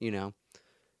comfort,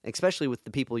 especially with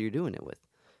the people you're doing it with.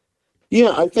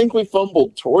 Yeah, I think we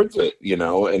fumbled towards it,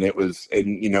 and it was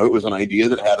an idea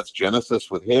that had its genesis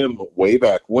with him way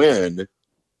back when,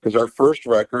 because our first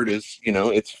record is,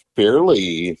 it's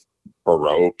fairly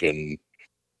baroque and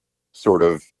sort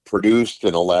of produced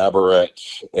and elaborate,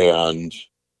 and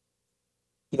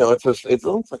it's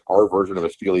almost like our version of a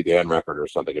Steely Dan record or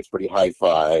something. It's pretty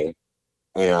hi-fi,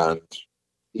 and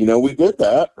we did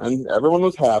that, and everyone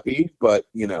was happy. But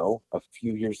a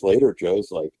few years later,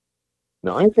 Joe's like,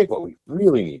 "No, I think what we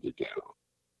really need to do,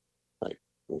 like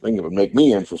the thing that would make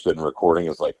me interested in recording,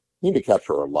 is like we need to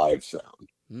capture a live sound."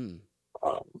 Mm.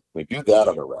 We do that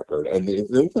on a record, and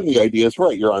the idea is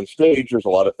right. You're on stage. There's a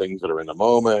lot of things that are in the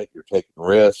moment. You're taking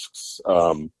risks.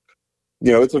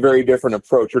 It's a very different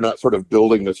approach. You're not sort of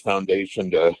building this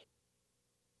foundation to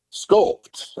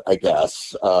sculpt, I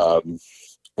guess.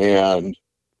 And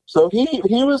so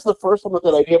he was the first one with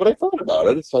that idea, but I thought about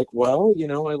it. It's like, well,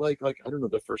 I like I don't know,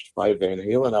 the first 5 Van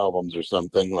Halen albums or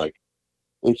something. Like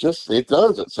it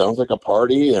does. It sounds like a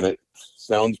party, and it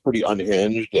sounds pretty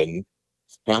unhinged, and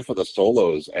half of the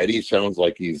solos, Eddie sounds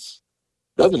like he's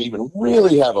doesn't even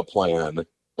really have a plan,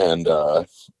 and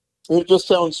it just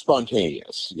sounds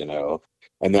spontaneous,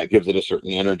 and that gives it a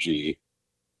certain energy.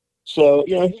 So,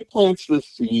 he plants the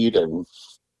seed, and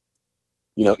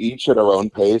each at our own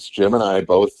pace. Jim and I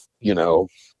both,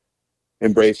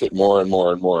 embrace it more and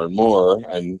more and more and more,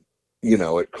 and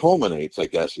it culminates, I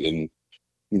guess, in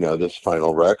this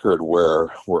final record where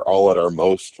we're all at our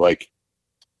most, like,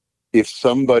 if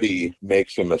somebody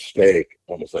makes a mistake,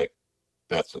 almost like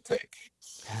that's a take.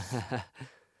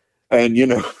 And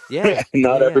Yeah,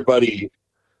 not yeah, everybody,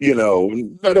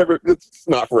 it's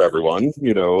not for everyone,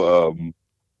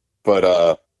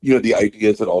 but the idea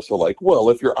is that also, like, well,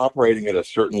 if you're operating at a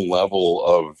certain level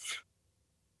of,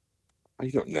 I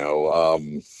don't know,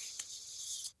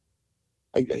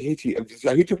 I hate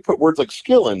to put words like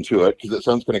skill into it because it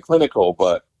sounds kind of clinical,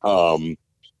 but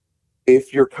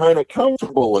if you're kind of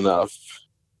comfortable enough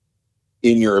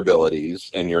in your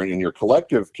abilities and you're in your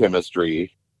collective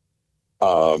chemistry,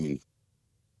 um,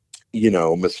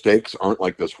 mistakes aren't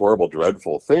like this horrible,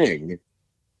 dreadful thing.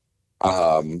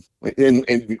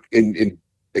 In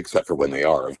except for when they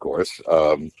are, of course.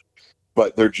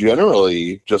 But they're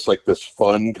generally just like this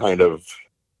fun kind of,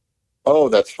 oh,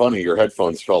 that's funny, your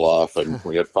headphones fell off and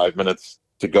we had 5 minutes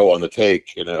to go on the take,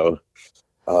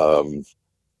 Um,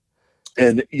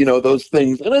 and those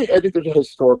things, and I think there's a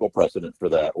historical precedent for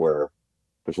that where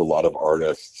there's a lot of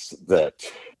artists that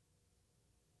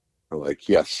are like,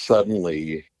 yes,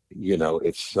 suddenly,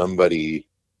 if somebody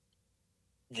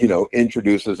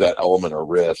introduces that element of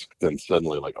risk, then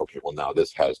suddenly, like, okay, well, now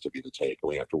this has to be the take, and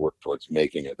we have to work towards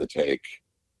making it the take,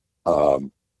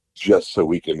 um, just so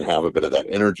we can have a bit of that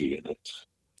energy in it.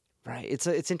 right.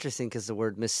 It's interesting because the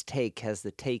word mistake has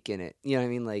the take in it. You know what I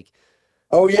mean? Like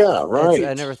Oh yeah, that's I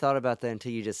right. never thought about that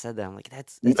until you just said that. I'm like,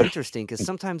 that's interesting because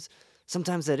sometimes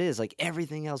that is like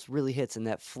everything else really hits in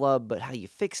that flub, but how you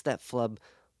fix that flub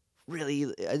really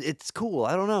it's cool.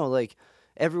 I don't know, like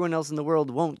everyone else in the world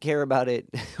won't care about it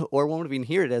or won't even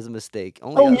hear it as a mistake.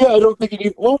 Only Oh us. yeah, I don't think it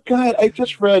even. Well, God, I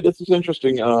just read. This is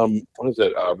interesting. What is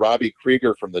it? Robbie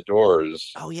Krieger from The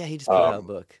Doors Oh yeah, he just put out a um,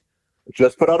 book.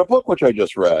 just put out a book, which I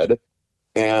just read,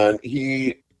 and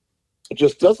he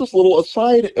just does this little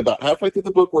aside about halfway through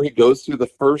the book where he goes through the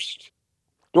first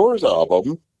Doors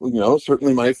album.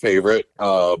 Certainly my favorite,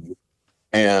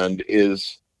 and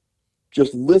is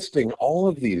just listing all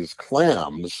of these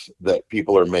clams that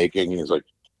people are making. He's like,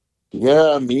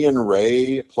 yeah, me and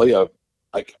Ray play a,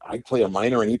 like, I play a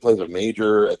minor and he plays a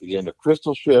major at the end of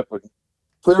Crystal Ship. And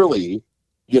clearly,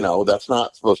 that's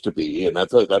not supposed to be, and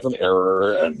that's an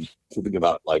error. And something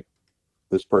about, like,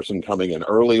 this person coming in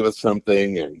early with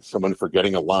something and someone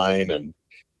forgetting a line, and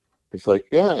it's like,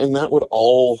 yeah, and that would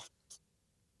all,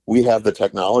 we have the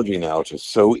technology now to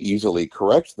so easily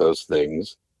correct those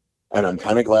things. And I'm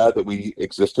kind of glad that we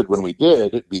existed when we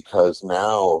did, because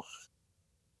now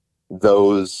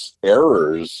those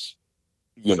errors,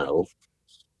 you know,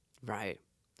 Right.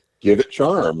 give it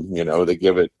charm. They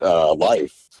give it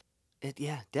life.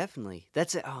 Yeah, definitely.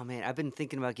 That's it. Oh man, I've been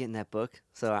thinking about getting that book,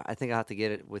 so I think I'll have to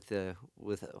get it with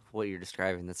what you're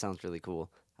describing. That sounds really cool.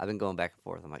 I've been going back and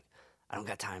forth. I'm like, I don't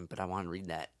got time, but I want to read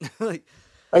that. Like,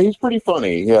 He's pretty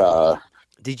funny. Yeah.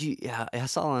 did you? Yeah, I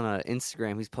saw on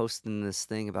Instagram he's posting this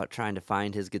thing about trying to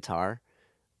find his guitar,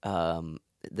 um,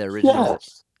 the original.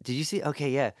 Yes. Did you see? Okay,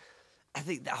 yeah. I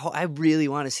think I really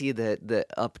want to see the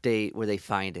update where they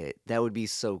find it. That would be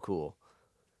so cool.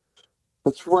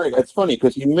 That's right. It's funny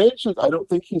because he mentioned, I don't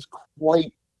think he's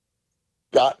quite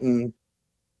gotten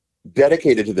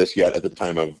dedicated to this yet at the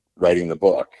time of writing the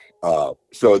book.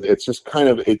 So it's just kind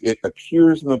of, it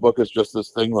appears in the book as just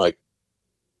this thing like,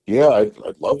 yeah, I'd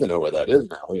love to know where that is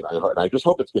now. And I just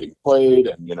hope it's getting played,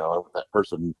 and if that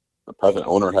person, the present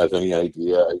owner, has any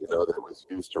idea, that it was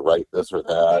used to write this or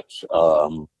that.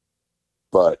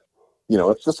 But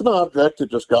it's just an object.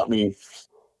 It just got me.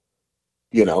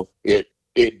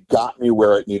 It got me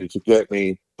where it needed to get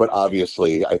me. But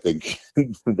obviously, I think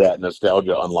that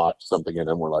nostalgia unlocked something in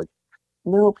him. We're like,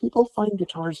 no, people find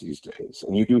guitars these days,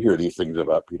 and you do hear these things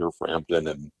about Peter Frampton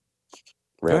and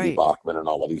Randy Right. Bachman and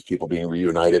all of these people being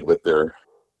reunited with their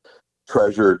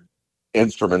treasured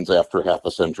instruments after half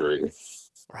a century.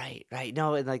 Right, right.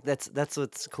 No, and like that's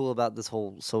what's cool about this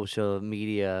whole social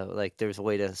media. Like, there's a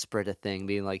way to spread a thing,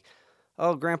 being like,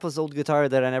 "Oh, Grandpa's old guitar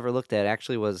that I never looked at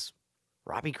actually was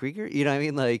Robbie Krieger." You know what I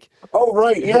mean? Like, Oh,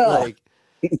 right, yeah. like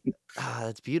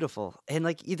that's beautiful. And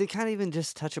like, you kind of even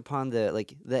just touch upon the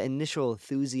initial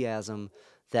enthusiasm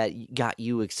that got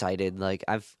you excited. Like,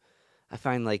 I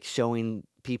find like showing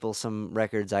people some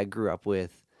records I grew up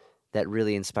with that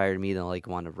really inspired me to like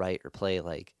want to write or play.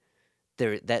 Like,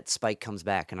 that spike comes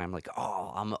back, and I'm like,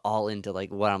 oh, I'm all into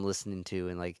like what I'm listening to,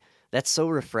 and like that's so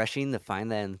refreshing to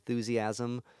find that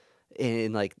enthusiasm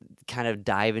and like kind of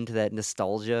dive into that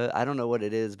nostalgia. I don't know what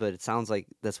it is, but it sounds like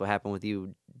that's what happened with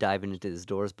you diving into this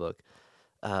Doors book.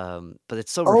 But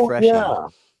it's so Oh refreshing. yeah,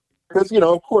 because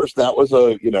of course that was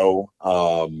a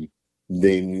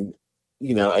then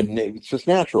and it's just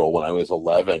natural. When I was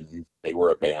 11, they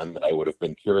were a band that I would have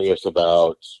been curious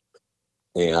about,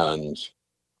 and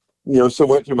so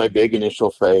went through my big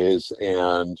initial phase,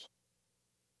 and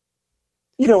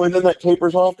then that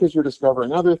tapers off because you're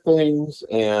discovering other things,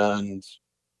 and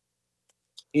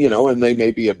they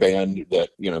may be a band that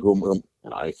whom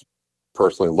and I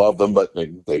personally love them, but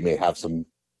they may have some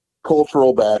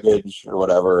cultural baggage or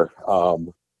whatever.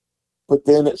 But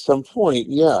then at some point,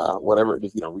 yeah, whatever it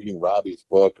is, reading Robbie's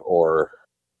book or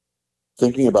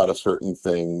thinking about a certain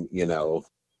thing,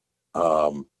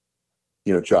 um,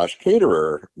 Josh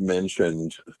Caterer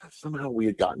mentioned somehow we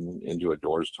had gotten into a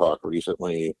Doors talk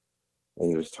recently, and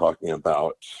he was talking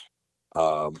about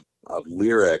a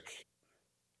lyric,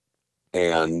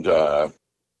 and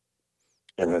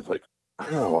it's like,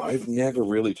 oh, I've never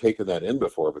really taken that in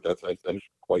before, but that's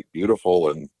quite beautiful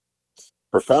and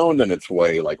profound in its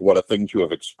way, like what a thing to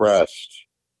have expressed.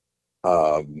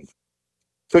 So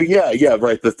yeah,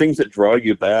 right. The things that draw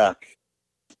you back,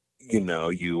 you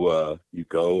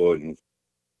go and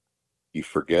you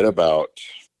forget about,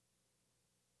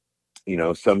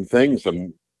 some things,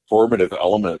 some formative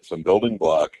elements, some building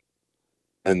block,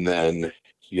 and then,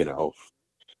 you know,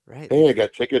 Right. hey, I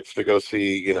got tickets to go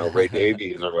see, Ray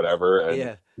Davies or whatever, and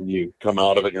Yeah. you come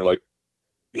out of it and you're like,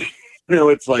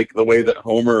 it's like the way that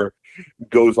Homer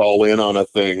goes all in on a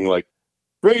thing, like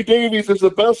Ray Davies is the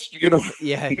best,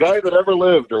 Yeah. guy that ever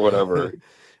lived or whatever.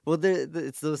 Well,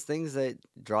 it's those things that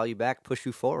draw you back, push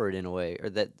you forward in a way, or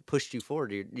that pushed you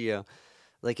forward.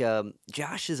 Like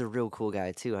Josh is a real cool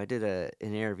guy too. I did an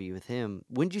interview with him.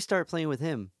 When did you start playing with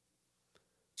him?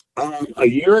 A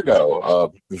year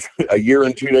ago, a year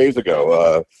and 2 days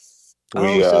ago,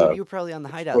 Oh, we so you were probably on the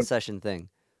hideout session thing.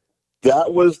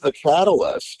 that was the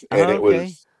catalyst, and Oh, it okay.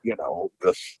 was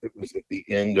it was at the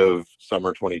end of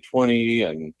summer 2020,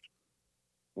 and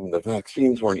the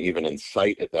vaccines weren't even in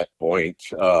sight at that point.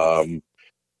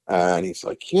 And he's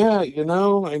like, yeah,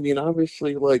 I mean,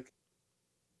 obviously, like,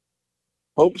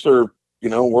 hopes are,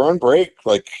 we're on break,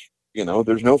 like,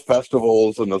 there's no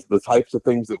festivals and the types of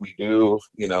things that we do,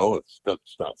 it's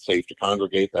not safe to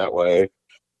congregate that way.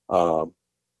 um,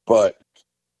 but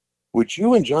would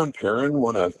you and John Perrin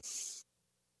want to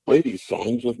play these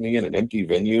songs with me in an empty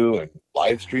venue and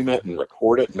live stream it and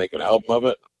record it and make an album of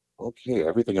it? Okay,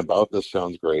 everything about this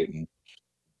sounds great. And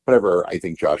whatever, I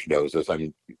think Josh knows this.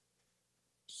 I'm a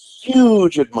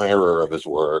huge admirer of his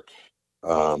work.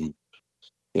 Um,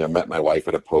 met my wife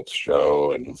at a Pope's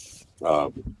show, and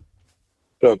so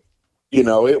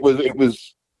it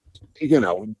was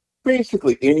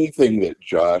basically anything that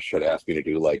Josh had asked me to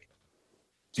do, like,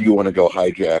 do you want to go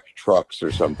hijack trucks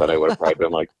or something? I would have probably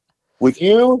been like, with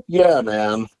you, yeah,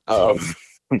 man.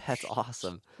 That's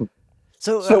awesome.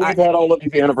 So So we've had all of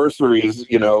these anniversaries,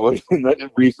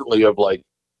 recently of, like,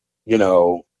 you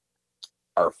know,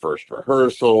 our first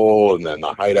rehearsal and then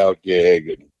the hideout gig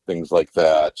and things like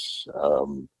that.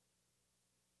 So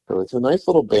it's a nice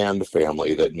little band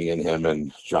family that me and him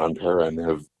and John Perrin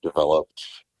have developed.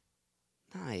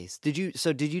 nice. Did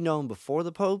you know him before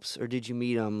the Popes, or did you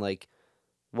meet him like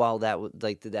while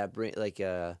like did that bring like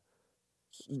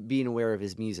being aware of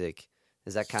his music?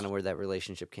 Is that kind of where that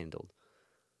relationship kindled?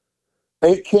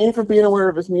 It came from being aware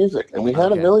of his music, and we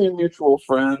had a Okay. million mutual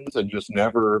friends and just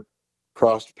never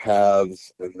crossed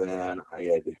paths. And then I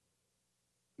had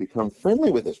become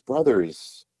friendly with his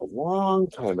brothers a long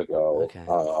time ago. Okay.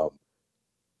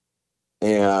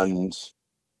 And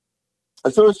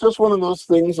so it's just one of those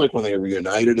things, like when they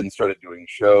reunited and started doing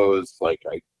shows, like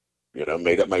I,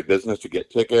 made it my business to get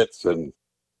tickets. And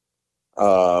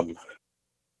um,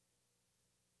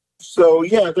 so,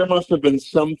 yeah, there must have been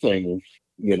something,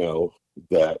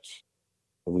 that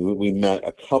we met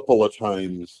a couple of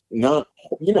times, not,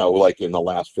 like in the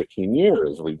last 15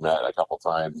 years, we've met a couple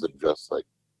times and just like,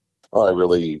 oh, I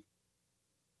really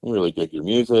dig your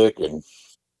music. And,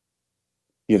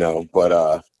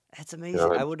 but, That's you amazing.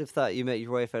 I know, would have thought you met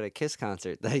your wife at a Kiss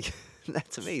concert. Like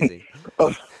that's amazing.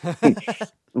 oh,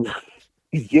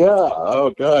 yeah,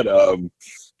 oh God.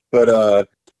 But,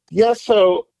 yeah,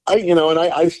 so and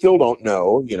I still don't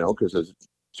know, because as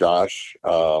Josh,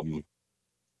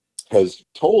 has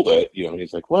told it,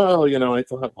 he's like, well, I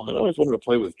thought, well, I always wanted to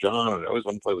play with John, and I always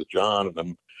want to play with John, and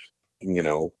I'm,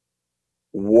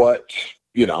 what,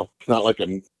 it's not like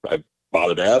I've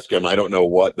bothered to ask him. I don't know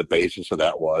what the basis of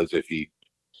that was, if he,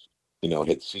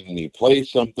 had seen me play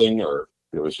something, or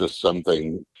it was just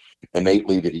something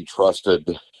innately that he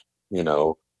trusted. You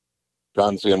know,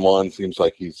 John San Juan seems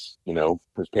like he's,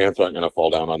 his pants aren't going to fall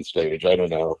down on stage. I don't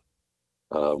know.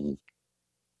 Um,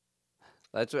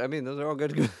 I mean, those are all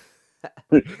good.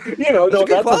 no, Those are good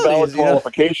that's a valid qualities, you know.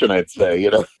 qualification, I'd say.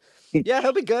 Yeah,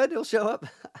 he'll be good. He'll show up.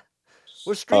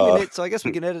 We're streaming Uh, it, so I guess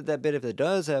we can edit that bit if it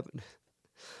does happen.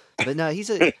 But no, he's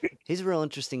a real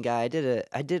interesting guy. I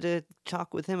did a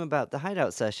talk with him about the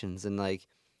Hideout sessions, and like,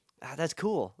 that's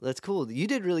cool. That's cool. You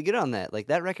did really good on that. Like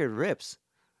that record rips.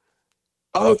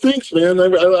 Oh, thanks, man.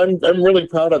 I'm really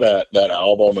proud of that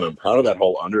album, and I'm proud of that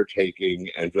whole undertaking,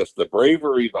 and just the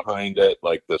bravery behind it.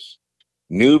 Like this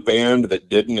new band that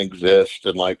didn't exist,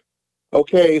 and like,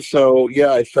 okay, so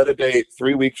yeah, I set a date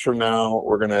 3 weeks from now.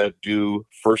 We're gonna do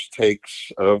first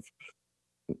takes of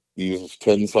these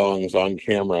 10 songs on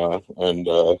camera, and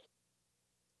I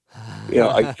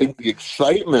think the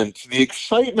excitement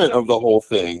of the whole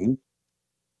thing,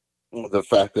 the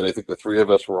fact that I think the three of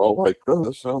us were all like, "Oh,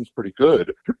 this sounds pretty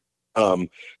good." Um,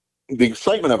 the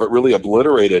excitement of it really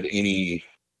obliterated any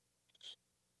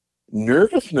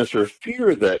nervousness or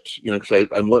fear that, because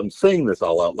I'm saying this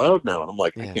all out loud now, and I'm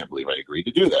like, I Yeah. can't believe I agreed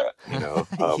to do that, Yeah.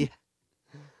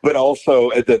 But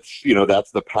also that's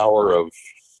the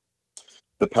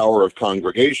power of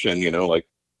congregation, like,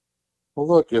 well,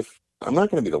 look, if I'm not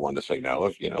going to be the one to say no,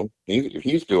 if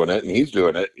he's doing it and he's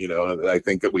doing it, I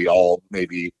think that we all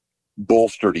maybe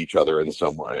bolstered each other in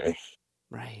some way.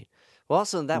 Right. Well,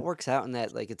 also that works out in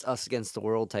that like it's us against the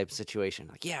world type situation.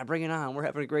 Like, yeah, bring it on. We're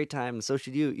having a great time, and so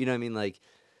should you. You know what I mean? Like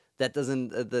that doesn't.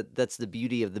 That's the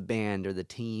beauty of the band or the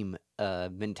team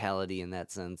mentality in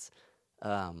that sense.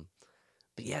 Um,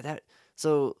 but yeah, that.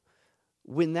 So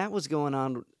when that was going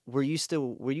on, were you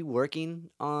working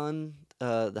on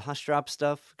the Hush Drop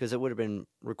stuff? Because it would have been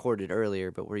recorded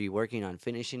earlier, but were you working on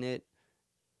finishing it?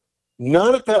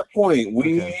 Not at that point.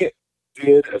 We Okay.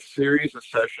 did a series of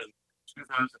sessions,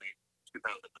 2008,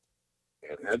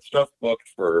 2009, and had stuff booked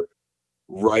for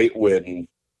right when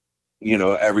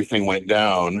everything went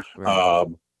down. Right.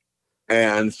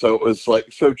 And so it was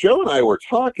like, so Joe and I were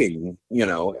talking,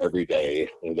 every day,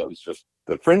 and that was just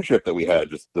the friendship that we had,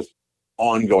 just this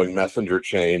ongoing messenger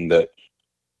chain that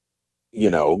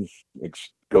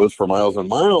goes for miles and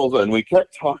miles. And we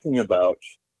kept talking about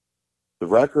the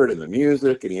record and the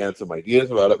music, and he had some ideas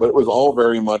about it, but it was all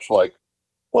very much like,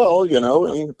 well,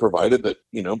 and provided that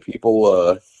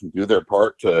people do their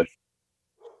part to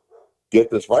get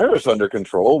this virus under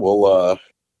control,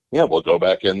 we'll go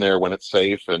back in there when it's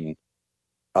safe and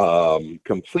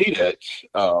complete it.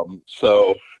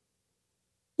 So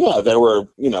yeah, there were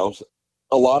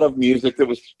a lot of music that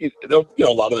was a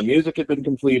lot of the music had been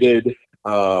completed,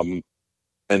 and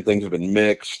things have been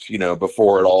mixed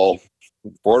before it all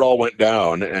went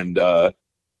down. And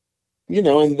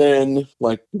and then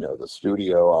like the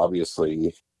studio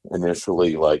obviously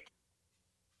initially like,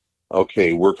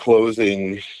 okay, we're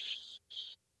closing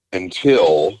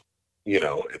until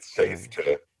it's safe Right.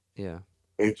 to, Yeah.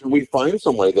 until we find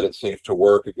some way that it's safe to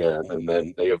work again. And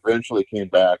then they eventually came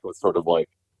back with sort of like,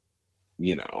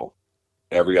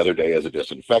 every other day as a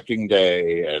disinfecting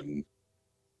day, and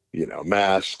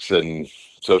masks and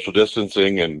social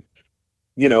distancing, and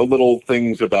little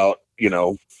things about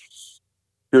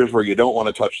here's where you don't want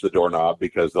to touch the doorknob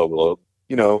because they'll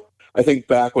I think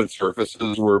back when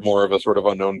surfaces were more of a sort of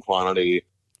unknown quantity.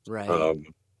 Right. um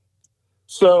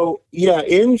so yeah,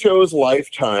 in Joe's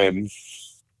lifetime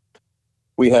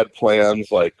we had plans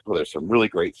like, well, there's some really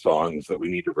great songs that we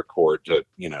need to record to,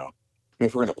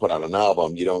 if we're going to put out an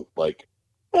album, you don't like,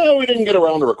 oh, we didn't get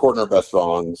around to recording our best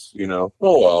songs,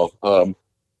 oh well.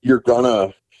 You're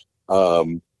gonna, or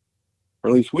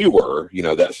at least we were,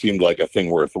 that seemed like a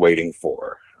thing worth waiting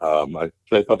for. I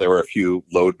thought there were a few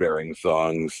load bearing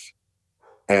songs,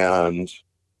 and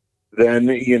then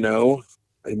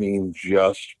I mean,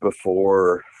 just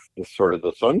before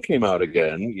the sun came out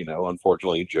again,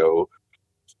 unfortunately Joe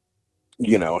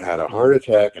had a heart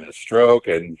attack and a stroke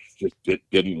and just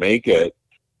didn't make it.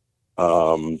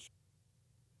 Um,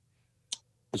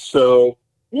 so,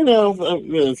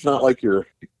 it's not like you're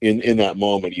in that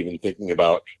moment even thinking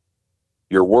about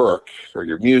your work or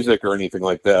your music or anything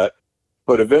like that.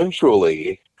 But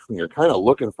eventually, when you're kind of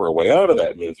looking for a way out of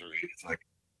that misery, it's like,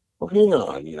 well, hang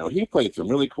on, he played some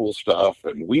really cool stuff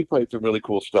and we played some really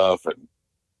cool stuff, and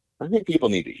I think people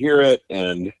need to hear it.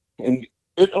 And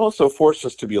it also forced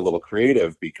us to be a little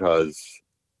creative because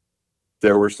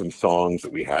there were some songs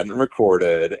that we hadn't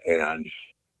recorded, and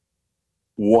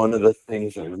one of the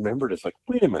things I remembered is like,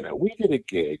 wait a minute, we did a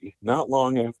gig not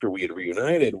long after we had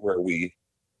reunited where we,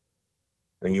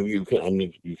 and you can, I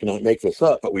mean, you cannot make this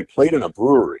up, but we played in a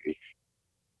brewery,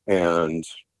 and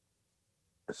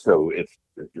so it's,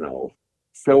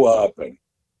 show up and,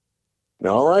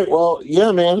 all right, well,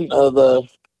 yeah, man,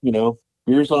 you know,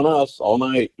 beers on us all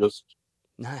night, just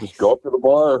Nice. go up to the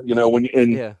bar,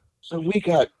 and Yeah. so we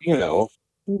got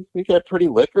pretty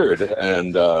liquored,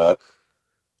 and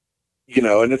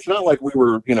and it's not like we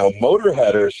were,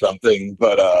 Motorhead or something,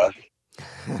 but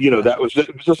it was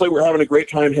just like we're having a great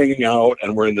time hanging out,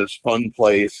 and we're in this fun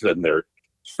place, and there's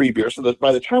free beer. So that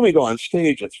by the time we go on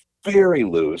stage, it's very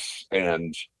loose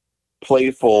and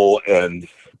playful, and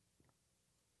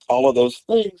all of those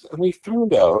things. And we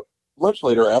found out much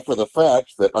later after the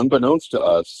fact that, unbeknownst to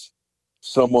us,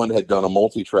 someone had done a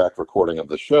multi-track recording of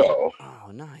the show,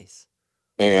 Oh, nice.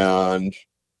 and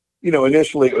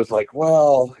initially it was like,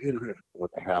 well,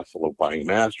 with the hassle of buying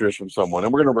masters from someone,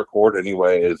 and we're going to record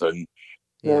anyways, and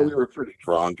Yeah. we were pretty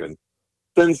drunk, and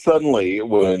then suddenly,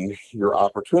 when your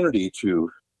opportunity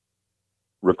to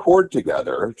record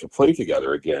together, to play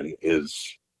together again,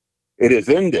 it is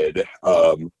ended.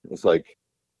 It's like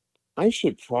I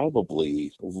should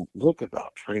probably look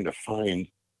about trying to find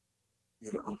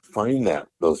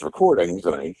those recordings,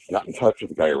 and I got in touch with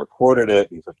the guy who recorded it.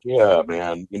 He's like, "Yeah,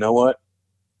 man, you know what?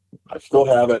 I still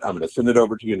have it. I'm going to send it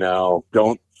over to you now.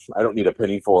 I don't need a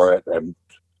penny for it." And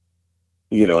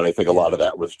I think a lot Yeah. of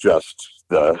that was just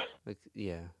the Like,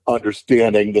 yeah.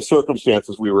 understanding the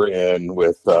circumstances we were in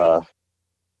with our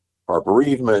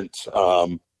bereavement.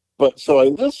 But so I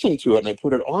listened to it and I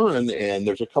put it on, and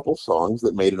there's a couple songs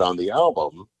that made it on the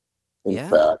album, in Yeah.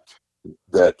 fact,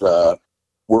 that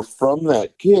were from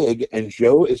that gig, and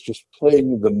Joe is just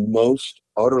playing the most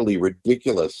utterly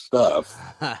ridiculous stuff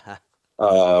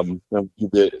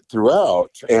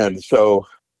throughout. And so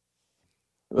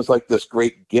it was like this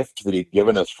great gift that he'd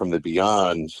given us from the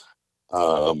beyond,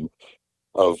 um,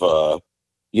 of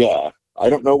yeah, I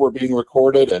don't know we're being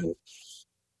recorded, and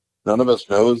none of us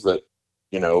knows that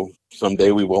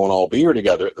someday we won't all be here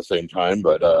together at the same time,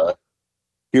 but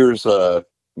here's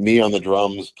me on the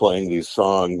drums playing these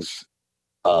songs,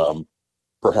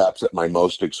 perhaps at my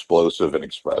most explosive and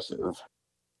expressive.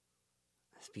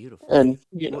 That's beautiful. And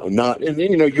not, and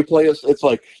you play us, it's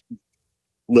like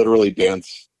literally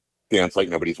dance like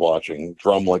nobody's watching,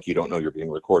 drum like you don't know you're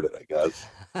being recorded, I guess.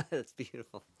 That's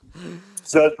beautiful.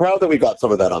 So I'm proud that we got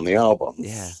some of that on the album.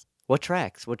 Yeah. What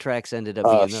tracks? What tracks ended up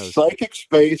being those? Psychic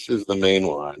Space is the main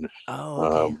one. Oh,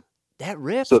 okay. That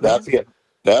rips, So man.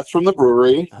 that's from the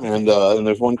brewery, Okay. and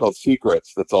there's one called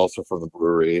Secrets that's also from the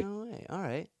brewery. No way. All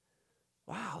right.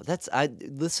 Wow.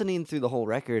 Listening through the whole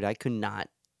record, I could not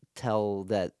tell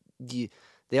that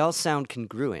they all sound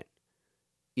congruent.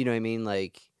 You know what I mean?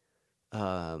 Like,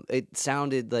 it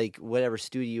sounded like whatever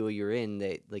studio you're in.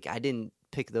 I didn't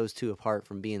pick those two apart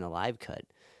from being a live cut.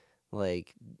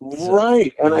 Like, so,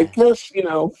 Right. And I yeah. guess,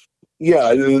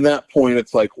 yeah, and at that point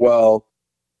it's like, well,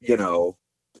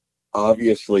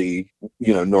 obviously,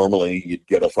 normally you'd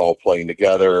get us all playing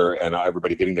together and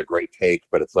everybody getting their great take,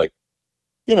 but it's like,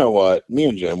 you know what, me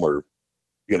and Jim were,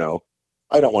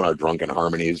 I don't want our drunken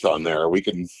harmonies on there.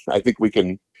 I think we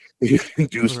can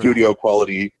do studio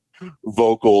quality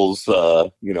vocals,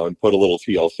 and put a little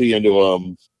TLC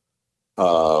into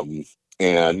them.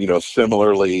 And,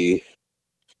 similarly,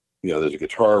 there's a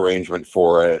guitar arrangement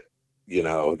for it,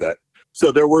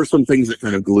 so there were some things that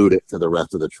kind of glued it to the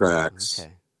rest of the tracks.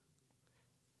 Okay.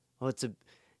 Well,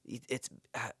 it's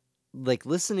like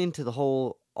listening to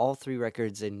all three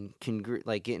records and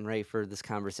like getting ready for this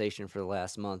conversation for the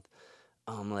last month.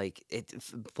 Like it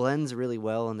blends really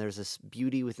well, and there's this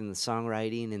beauty within the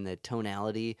songwriting and the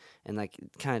tonality, and like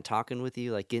kind of talking with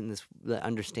you, like getting the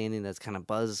understanding that's kind of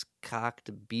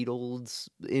buzzcocked Beatles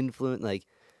influence. Like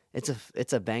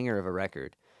it's a banger of a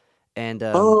record, and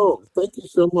Oh, thank you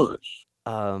so much.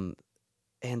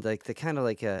 and like the kind of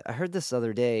like I heard this the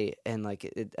other day, and like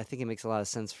I think it makes a lot of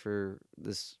sense for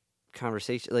this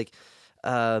conversation. Like,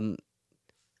 um,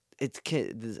 I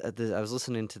was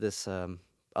listening to this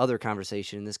other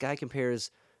conversation. This guy compares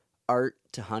art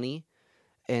to honey,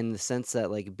 in the sense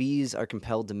that like bees are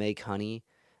compelled to make honey,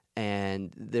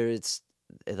 and there's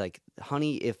like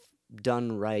honey, if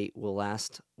done right, will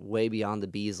last way beyond the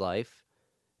bee's life.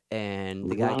 And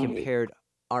the guy Right. compared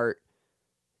art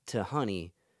to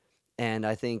honey, and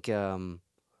I think to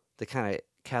kind of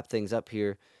cap things up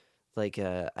here, like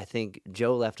I think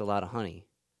Joe left a lot of honey.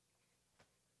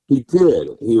 He did.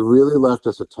 He really left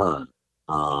us a ton.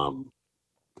 Um,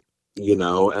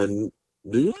 and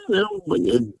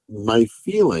my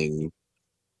feeling,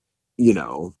 you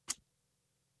know,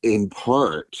 in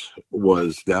part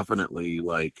was definitely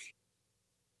like,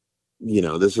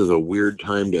 this is a weird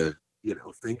time to,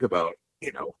 think about,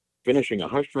 finishing a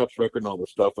Hush Drops record and all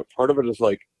this stuff. But part of it is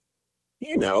like,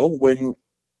 when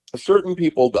certain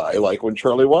people die, like when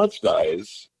Charlie Watts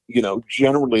dies,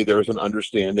 generally there's an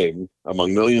understanding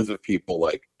among millions of people,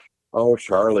 like, oh,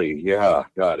 Charlie, yeah,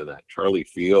 God, and that Charlie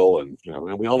feel, and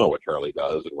and we all know what Charlie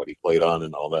does and what he played on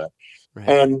and all that. Right.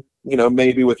 And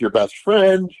maybe with your best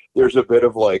friend, there's a bit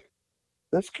of like,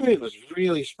 this guy was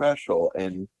really special,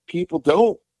 and people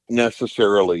don't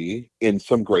necessarily, in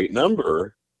some great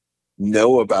number,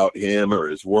 know about him or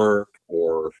his work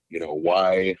or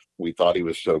why we thought he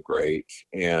was so great.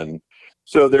 And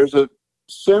so there's a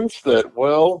sense that,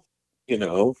 well, you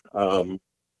know um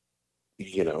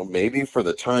maybe for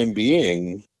the time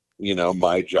being,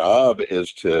 my job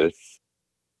is to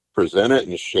present it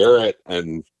and share it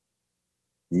and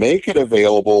make it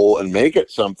available and make it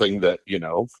something that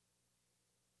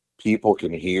people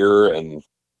can hear and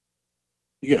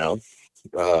you know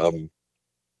um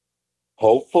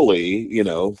hopefully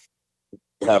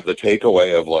have the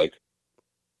takeaway of like,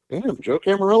 damn, Joe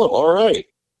Camarillo, all right.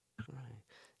 Right.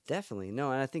 Definitely.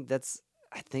 No, and I think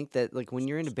that like when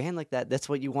you're in a band like that, that's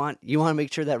what you want. You want to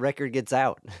make sure that record gets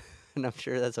out. And I'm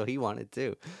sure that's what he wanted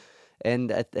too. And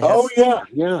it Oh has yeah,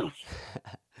 yeah.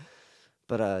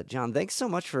 but John, thanks so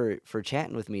much for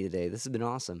chatting with me today. This has been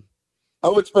awesome.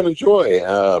 Oh, it's been a joy,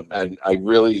 and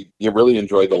you really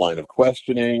enjoyed the line of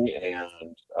questioning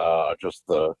and just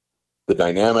the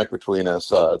dynamic between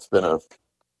us. It's been a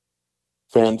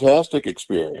fantastic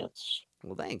experience.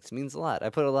 Well, thanks. Means a lot. I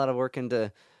put a lot of work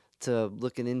into to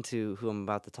looking into who I'm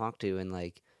about to talk to and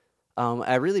like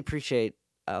I really appreciate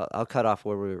I'll cut off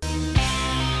where we were